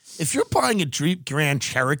care. If you're buying a Jeep Grand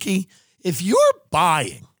Cherokee,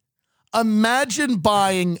 imagine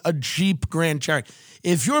buying a Jeep Grand Cherokee.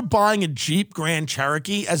 If you're buying a Jeep Grand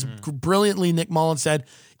Cherokee, as brilliantly Nick Mullen said,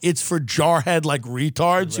 it's for jarhead like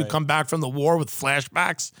retards who come back from the war with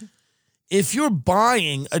flashbacks. If you're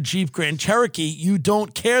buying a Jeep Grand Cherokee, you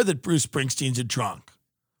don't care that Bruce Springsteen's a drunk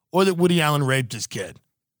or that Woody Allen raped his kid.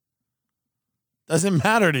 Doesn't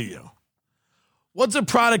matter to you. What's a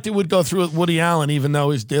product that would go through with Woody Allen, even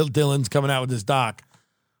though his Dylan's coming out with his doc?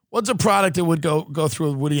 What's a product that would go through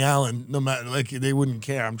with Woody Allen, no matter, like, they wouldn't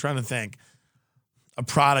care? I'm trying to think. A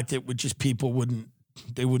product that would just people wouldn't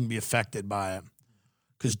be affected by it.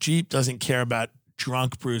 Because Jeep doesn't care about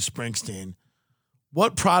drunk Bruce Springsteen.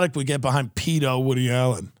 What product would get behind pedo Woody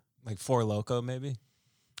Allen? Like Four Loko, maybe?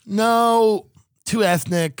 No, too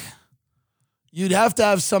ethnic. You'd have to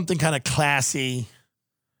have something kind of classy,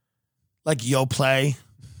 like Yoplait,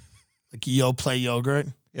 like Yoplait yogurt.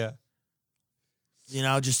 Yeah.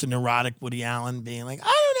 Just a neurotic Woody Allen being like, I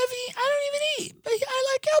don't even eat, but I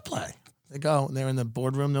like Yoplait. They go, and they're in the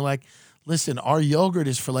boardroom. They're like, listen, our yogurt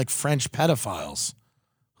is for like French pedophiles.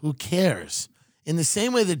 Who cares? In the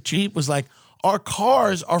same way that Jeep was like, our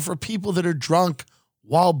cars are for people that are drunk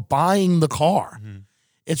while buying the car. Mm-hmm.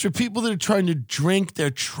 It's for people that are trying to drink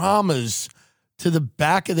their traumas to the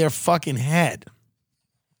back of their fucking head.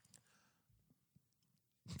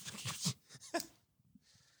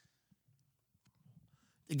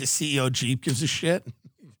 Think the CEO of Jeep gives a shit?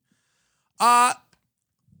 Bob,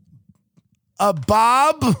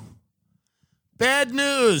 bad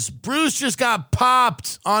news. Bruce just got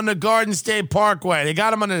popped on the Garden State Parkway. They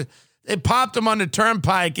popped him on the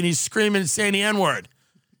turnpike, and he's screaming and saying the N-word.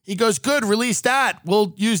 He goes, good, release that.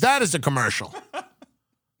 We'll use that as a commercial.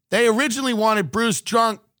 They originally wanted Bruce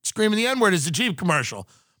drunk screaming the N-word as a Jeep commercial,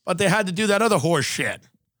 but they had to do that other horse shit.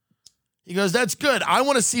 He goes, that's good. I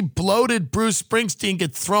want to see bloated Bruce Springsteen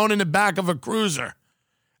get thrown in the back of a cruiser.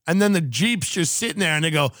 And then the Jeep's just sitting there, and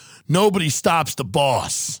they go, nobody stops the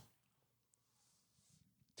boss.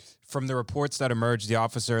 From the reports that emerged, the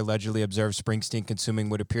officer allegedly observed Springsteen consuming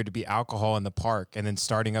what appeared to be alcohol in the park and then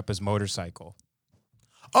starting up his motorcycle.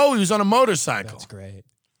 Oh, he was on a motorcycle. That's great.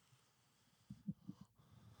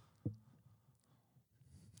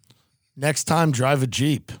 Next time, drive a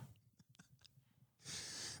Jeep.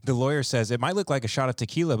 The lawyer says it might look like a shot of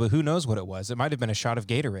tequila, but who knows what it was? It might have been a shot of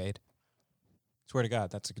Gatorade. Swear to God,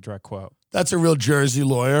 that's a direct quote. That's a real Jersey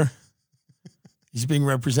lawyer. He's being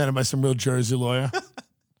represented by some real Jersey lawyer.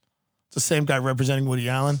 It's the same guy representing Woody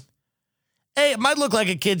Allen. Hey, it might look like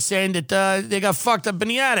a kid saying that they got fucked up in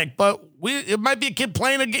the attic, but it might be a kid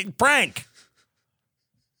playing a prank.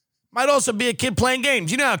 Might also be a kid playing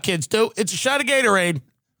games. You know how kids do. It's a shot of Gatorade.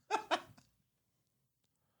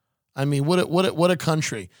 I mean, what a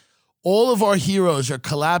country. All of our heroes are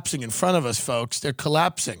collapsing in front of us, folks. They're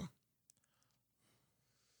collapsing.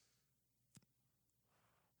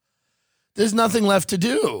 There's nothing left to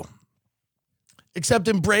do except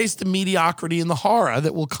embrace the mediocrity and the horror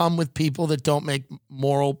that will come with people that don't make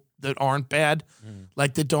that aren't bad,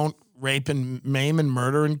 like that don't rape and maim and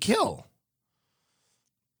murder and kill.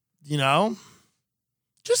 You know?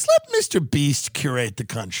 Just let Mr. Beast curate the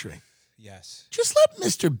country. Yes. Just let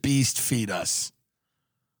Mr. Beast feed us.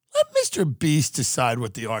 Let Mr. Beast decide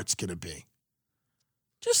what the art's going to be.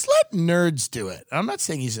 Just let nerds do it. I'm not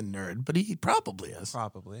saying he's a nerd, but he probably is.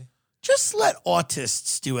 Probably. Just let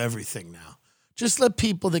autists do everything now. Just let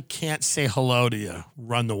people that can't say hello to you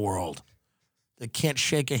run the world. They can't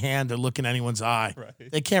shake a hand or look in anyone's eye.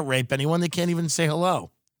 Right. They can't rape anyone. They can't even say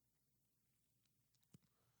hello.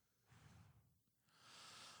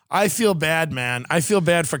 I feel bad, man. I feel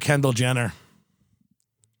bad for Kendall Jenner.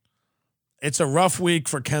 It's a rough week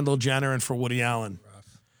for Kendall Jenner and for Woody Allen.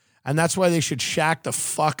 Rough. And that's why they should shack the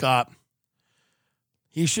fuck up.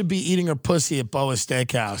 He should be eating her pussy at Boa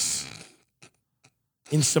Steakhouse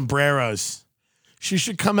in sombreros. She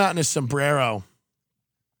should come out in a sombrero.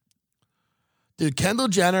 Dude, Kendall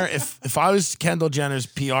Jenner, if I was Kendall Jenner's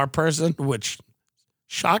PR person, which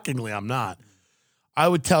shockingly I'm not, I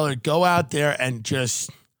would tell her, go out there and just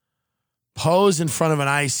pose in front of an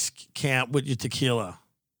ice camp with your tequila.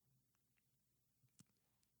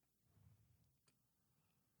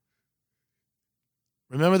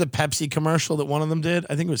 Remember the Pepsi commercial that one of them did?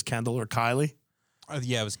 I think it was Kendall or Kylie.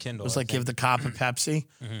 Yeah, it was Kendall. It was like, give the cop a Pepsi.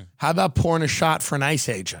 Mm-hmm. How about pouring a shot for an ICE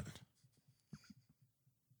agent?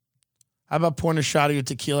 How about pouring a shot of your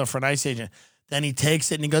tequila for an ICE agent? Then he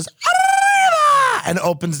takes it and he goes, Arriba! And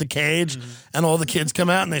opens the cage, and all the kids come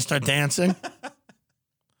out and they start dancing.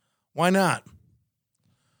 Why not?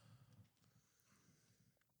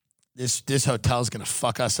 This hotel's going to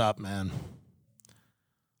fuck us up, man.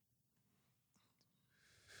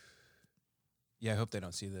 Yeah, I hope they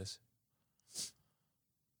don't see this.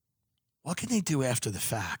 What can they do after the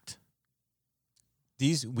fact?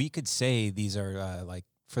 We could say these are like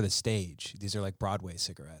for the stage. These are like Broadway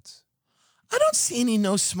cigarettes. I don't see any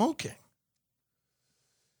no smoking.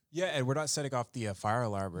 Yeah, and we're not setting off the fire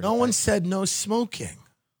alarm. No one said no smoking.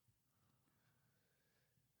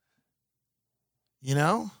 You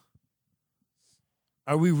know?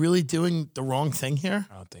 Are we really doing the wrong thing here?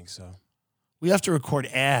 I don't think so. We have to record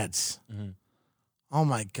ads. Mm-hmm. Oh,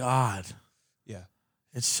 my God. Yeah.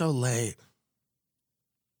 It's so late.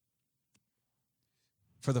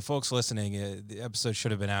 For the folks listening, the episode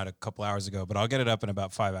should have been out a couple hours ago, but I'll get it up in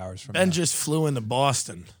about 5 hours from now. Ben just flew into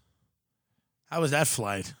Boston. How was that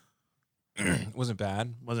flight? Wasn't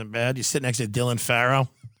bad. Wasn't bad? You sit next to Dylan Farrow,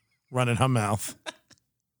 running her mouth.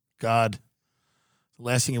 God. The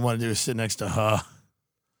last thing you want to do is sit next to her.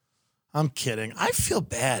 I'm kidding. I feel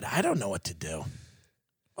bad. I don't know what to do.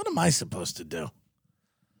 What am I supposed to do?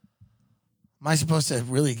 Am I supposed to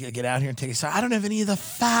really get out here and take a shot? I don't have any of the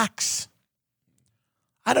facts.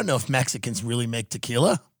 I don't know if Mexicans really make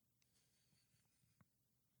tequila.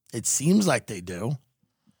 It seems like they do.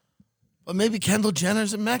 But maybe Kendall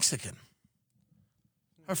Jenner's a Mexican.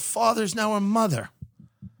 Her father's now her mother.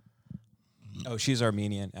 Oh, she's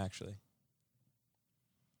Armenian, actually.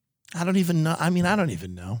 I don't even know. I mean, I don't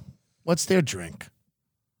even know. What's their drink?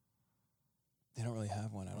 They don't really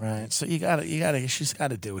have one. I don't right. think. So she's got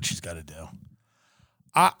to do what she's got to do.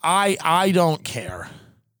 I don't care.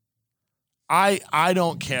 I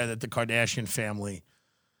don't care that the Kardashian family,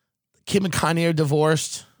 Kim and Kanye are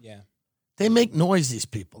divorced. Yeah. They make noise, these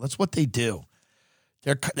people. That's what they do.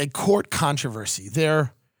 They court controversy.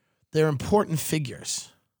 They're important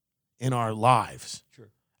figures in our lives. Sure.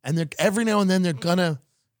 And every now and then they're going to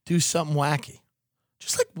do something wacky.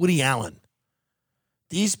 Just like Woody Allen.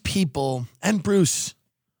 These people, and Bruce,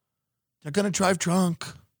 they're going to drive drunk.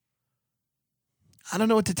 I don't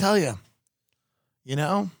know what to tell you. You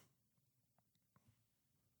know?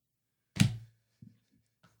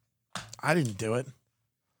 I didn't do it.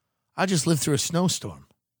 I just lived through a snowstorm.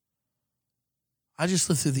 I just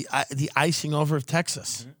lived through the icing over of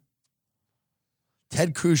Texas. Mm-hmm.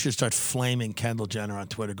 Ted Cruz should start flaming Kendall Jenner on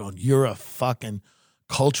Twitter going, you're a fucking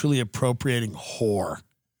culturally appropriating whore.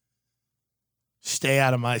 Stay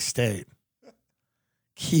out of my state.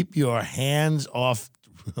 Keep your hands off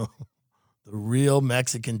the real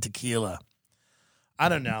Mexican tequila. I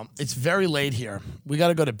don't know. It's very late here. We got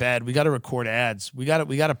to go to bed. We got to record ads. We got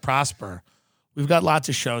to prosper We've got lots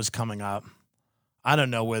of shows coming up. I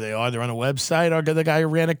don't know where they are. They're on a website, or the guy who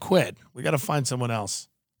ran it quit. We got to find someone else.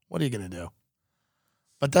 What are you going to do?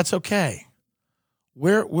 But that's okay.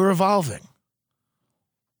 We're evolving.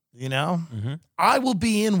 You know? Mm-hmm. I will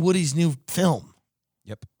be in Woody's new film.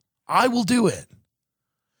 Yep. I will do it.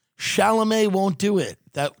 Chalamet won't do it.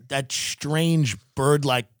 That strange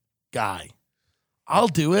bird-like guy. I'll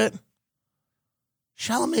do it.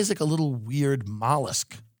 Chalamet's like a little weird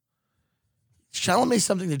mollusk. Chalamet's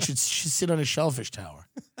something that should sit on a shellfish tower.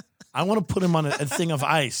 I want to put him on a thing of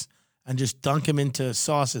ice and just dunk him into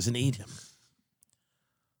sauces and eat him.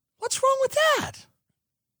 What's wrong with that?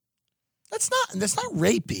 That's not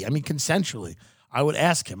rapey. I mean, consensually. I would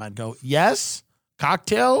ask him. I'd go, yes,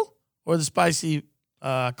 cocktail or the spicy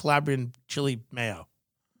Calabrian chili mayo.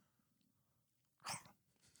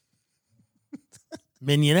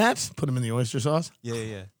 Mignonette, put him in the oyster sauce.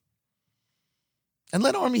 Yeah. And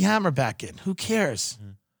let Armie Hammer back in. Who cares?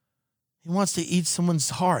 Mm. He wants to eat someone's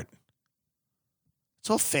heart. It's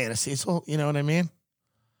all fantasy. It's all, you know what I mean?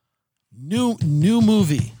 New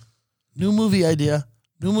movie. New movie idea.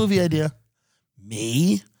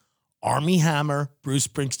 Me, Armie Hammer, Bruce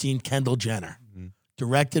Springsteen, Kendall Jenner. Mm-hmm.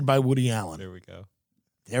 Directed by Woody Allen. There we go.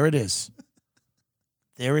 There it is.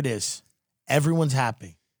 Everyone's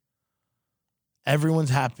happy.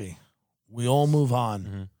 We all move on.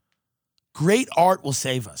 Mm-hmm. Great art will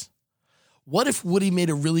save us. What if Woody made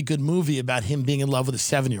a really good movie about him being in love with a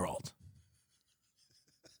 7-year-old?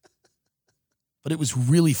 But it was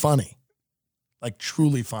really funny. Like,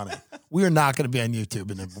 truly funny. We are not going to be on YouTube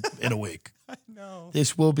in a week. I know.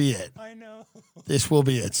 This will be it. I know. This will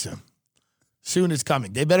be it soon. Soon it's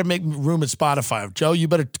coming. They better make room at Spotify. Joe, you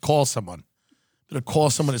better call someone. Better call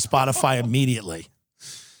someone at Spotify immediately.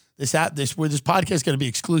 This podcast is going to be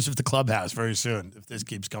exclusive to Clubhouse very soon if this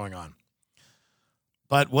keeps going on.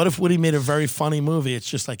 But what if Woody made a very funny movie? It's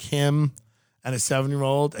just like him and a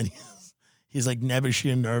 7-year-old, and he's like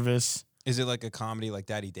nebbishy and nervous. Is it like a comedy like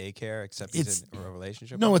Daddy Daycare, except it's in a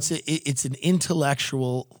relationship? No, it's an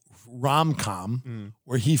intellectual rom-com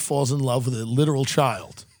where he falls in love with a literal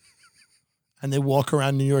child, and they walk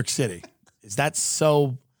around New York City. Is that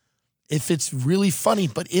so? If it's really funny,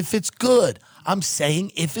 but if it's good, I'm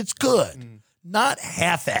saying if it's good, not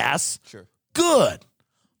half-ass. Sure. Good.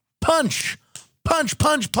 Punch,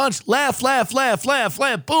 laugh,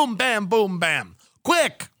 boom, bam.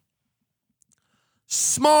 Quick.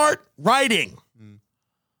 Smart writing.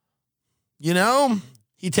 You know?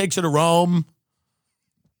 He takes her to Rome.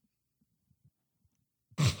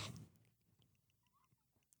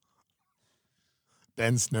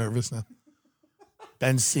 Ben's nervous now.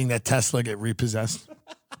 Ben's seeing that Tesla get repossessed.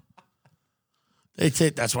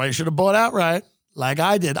 That's why you should have bought outright, like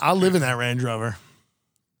I did. I'll live in that Range Rover.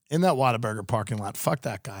 In that Whataburger parking lot. Fuck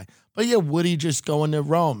that guy. But yeah, Woody just going to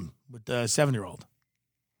Rome with the 7-year-old.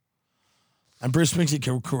 And Bruce Springsteen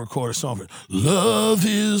can record a song for it. Love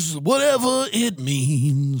is whatever it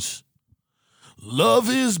means. Love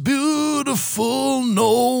is beautiful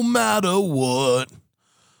no matter what.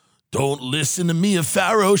 Don't listen to Mia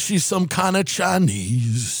Farrow. She's some kind of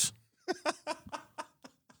Chinese.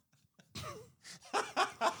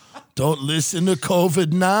 Don't listen to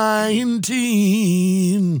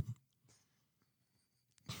COVID-19.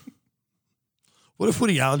 What if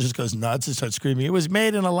Woody Allen just goes nuts and starts screaming? It was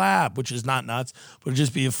made in a lab, which is not nuts, but it'd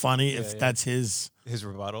just be funny if that's his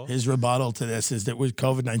rebuttal. His rebuttal to this is that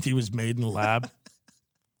COVID-19 was made in a lab.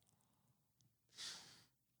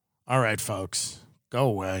 All right, folks, go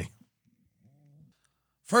away.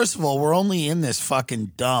 First of all, we're only in this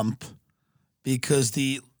fucking dump because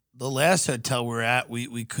the last hotel we were at,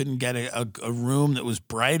 we couldn't get a room that was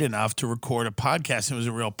bright enough to record a podcast. It was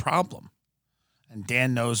a real problem. And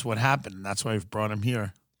Dan knows what happened. And that's why we've brought him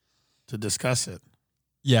here to discuss it.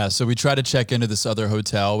 Yeah, so we tried to check into this other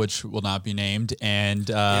hotel, which will not be named. And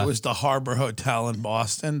it was the Harbor Hotel in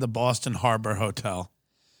Boston, the Boston Harbor Hotel.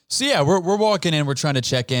 So yeah, we're walking in, we're trying to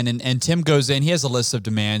check in, and Tim goes in. He has a list of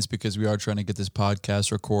demands because we are trying to get this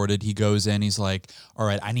podcast recorded. He goes in, he's like, all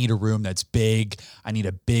right, I need a room that's big. I need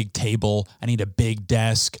a big table. I need a big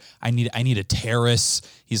desk. I need a terrace.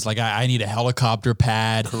 He's like, I need a helicopter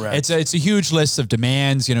pad. Correct. It's a huge list of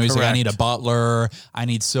demands. You know, he's Correct. like, I need a butler. I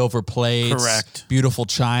need silver plates. Correct. Beautiful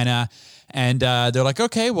china. And they're like,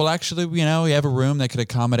 okay, well, actually, we have a room that could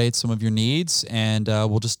accommodate some of your needs, and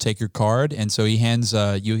we'll just take your card. And so he hands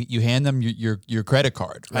you hand them your credit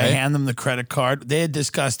card. Right? I hand them the credit card. They had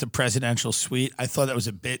discussed a presidential suite. I thought that was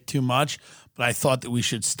a bit too much, but I thought that we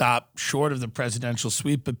should stop short of the presidential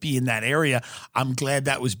suite, but be in that area. I'm glad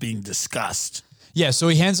that was being discussed. Yeah, so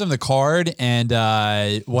he hands them the card, and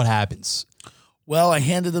what happens? Well, I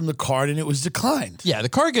handed them the card and it was declined. Yeah, the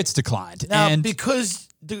card gets declined. Now, and because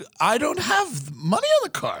I don't have money on the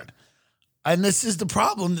card. And this is the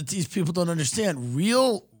problem that these people don't understand.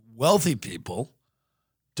 Real wealthy people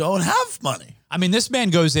don't have money. I mean, this man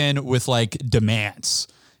goes in with like demands.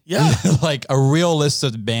 Yeah. Like a real list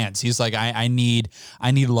of demands. He's like, I need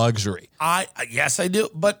luxury. Yes, I do.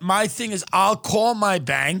 But my thing is I'll call my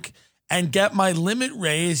bank and get my limit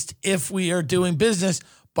raised if we are doing business,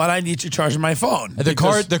 but I need to charge my phone.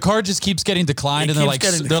 The card just keeps getting declined, and they're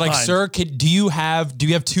like, sir, do you have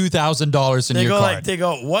 $2,000 in your card? They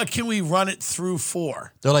go, what can we run it through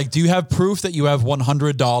for? They're like, do you have proof that you have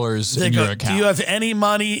 $100 in your account? Do you have any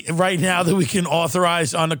money right now that we can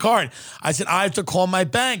authorize on the card? I said, I have to call my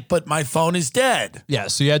bank, but my phone is dead. Yeah,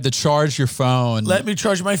 so you had to charge your phone. Let me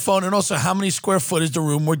charge my phone, and also how many square foot is the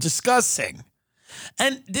room we're discussing?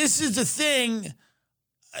 And this is the thing.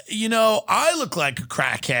 You know, I look like a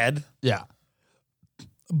crackhead. Yeah.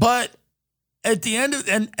 But at the end of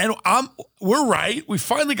we're right. We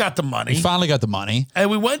finally got the money. And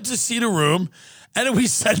we went to see the room and we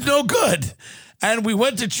said no good. And we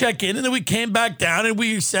went to check in and then we came back down and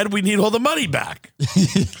we said we need all the money back. We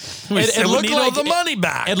need all the money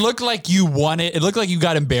back. It looked like you won it. It looked like you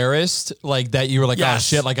got embarrassed, like that you were like, yes. Oh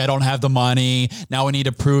shit, like I don't have the money. Now I need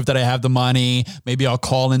to prove that I have the money. Maybe I'll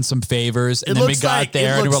call in some favors. And then we got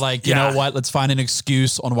there and we're like, you know what? Let's find an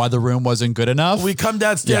excuse on why the room wasn't good enough. We come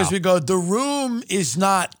downstairs, we go, the room is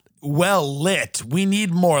not well lit. We need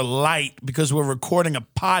more light because we're recording a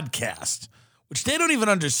podcast. Which they don't even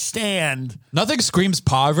understand. Nothing screams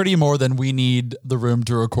poverty more than we need the room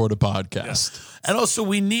to record a podcast. Yeah. And also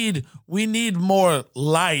we need more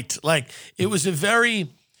light. Like it was a very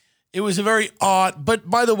odd, but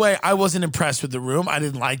by the way, I wasn't impressed with the room. I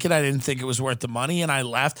didn't like it. I didn't think it was worth the money and I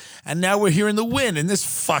left. And now we're here in the wind in this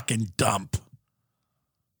fucking dump.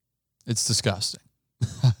 It's disgusting.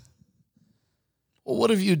 Well,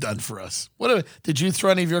 what have you done for us? Did you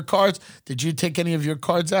throw any of your cards? Did you take any of your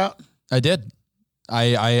cards out? I did.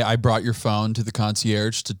 I brought your phone to the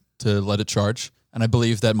concierge to let it charge. And I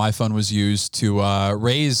believe that my phone was used to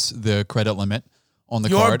raise the credit limit on the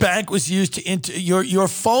card. Your bank was used to your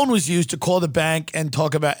phone was used to call the bank and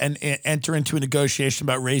talk about and enter into a negotiation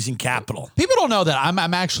about raising capital. People don't know that I'm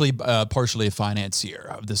actually partially a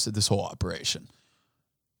financier of this whole operation.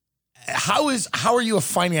 How are you a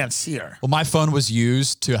financier? Well, my phone was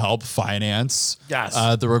used to help finance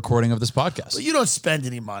the recording of this podcast. But you don't spend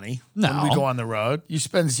any money when we go on the road. You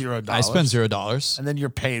spend $0. I spend $0. And then you're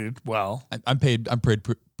paid well. I'm paid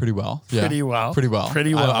pretty well. Yeah. Pretty well. Pretty well.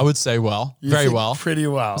 Pretty well. I would say well. Very well. Pretty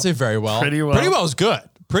well. I'd say very well. Pretty well. Pretty well is good.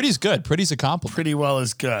 Pretty's good. Pretty's a compliment. Pretty well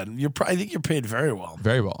is good. I think you're paid very well.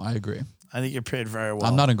 Very well. I agree. I think you're paid very well.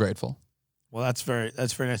 I'm not ungrateful. Well, that's very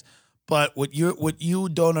nice. But what you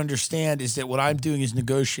don't understand is that what I'm doing is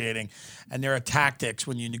negotiating, and there are tactics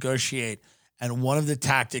when you negotiate, and one of the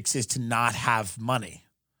tactics is to not have money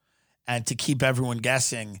and to keep everyone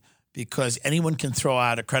guessing because anyone can throw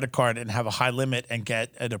out a credit card and have a high limit and get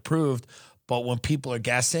it approved. But when people are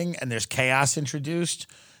guessing and there's chaos introduced,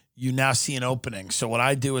 you now see an opening. So what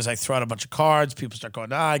I do is I throw out a bunch of cards. People start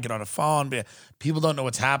going, I get on a phone. But people don't know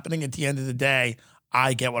what's happening. At the end of the day,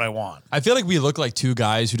 I get what I want. I feel like we look like two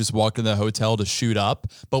guys who just walked into the hotel to shoot up,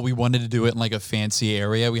 but we wanted to do it in like a fancy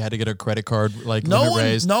area. We had to get our credit card limit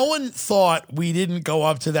raised. No one thought we didn't go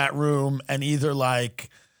up to that room and either like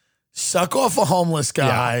suck off a homeless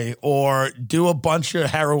guy or do a bunch of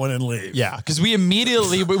heroin and leave. Yeah, because we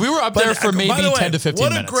were up there for maybe 10 to 15 minutes.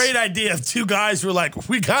 What a great idea if two guys were like,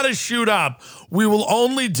 we got to shoot up. We will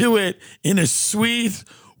only do it in a suite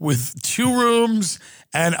with 2 rooms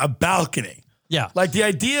and a balcony. Yeah. Like the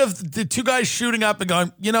idea of the 2 guys shooting up and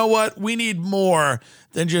going, you know what? We need more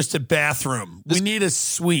than just a bathroom. We need a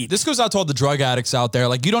suite. This goes out to all the drug addicts out there.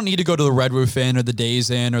 Like, you don't need to go to the Red Roof Inn or the Days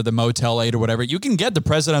Inn or the Motel 8 or whatever. You can get the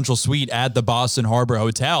presidential suite at the Boston Harbor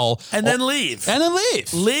Hotel. And then leave.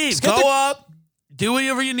 Leave. Go up, do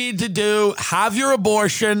whatever you need to do, have your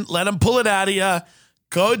abortion, let them pull it out of you,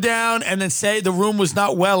 go down, and then say the room was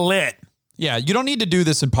not well lit. Yeah, you don't need to do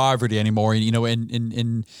this in poverty anymore. You know,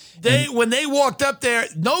 when they walked up there,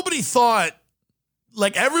 nobody thought,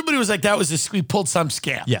 like everybody was like, we pulled some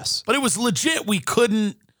scam. Yes. But it was legit. We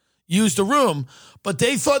couldn't use the room, but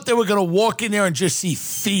they thought they were going to walk in there and just see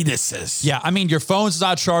fetuses. Yeah, I mean, your phone's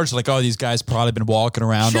not charged. Like, oh, these guys probably been walking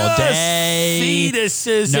around all day.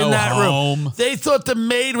 Fetuses in that room. They thought the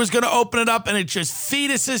maid was going to open it up and it's just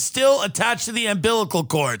fetuses still attached to the umbilical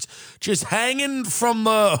cords, just hanging from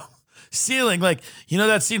the ceiling. Like, you know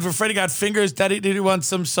that scene where Freddy got fingers? Daddy, did you want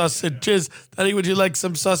some sausages? Daddy, would you like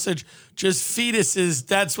some sausage? Just fetuses.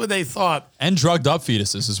 That's what they thought. And drugged up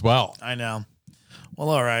fetuses as well. I know. Well,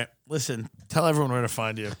 all right. Listen, tell everyone where to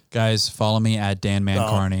find you. Guys, follow me at Dan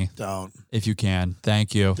Mancarney. Don't. If you can.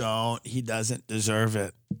 Thank you. Don't. He doesn't deserve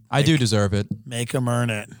it. I do deserve it. Make him earn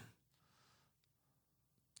it.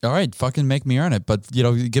 All right, fucking make me earn it. But,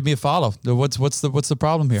 give me a follow. What's the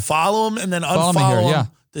problem here? Follow him and then Follow unfollow me here, him yeah.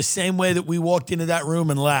 the same way that we walked into that room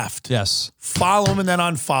and left. Yes. Follow him and then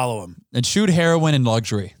unfollow him. And shoot heroin in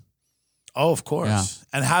luxury. Oh, of course. Yeah.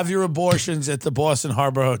 And have your abortions at the Boston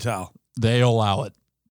Harbor Hotel. They allow it.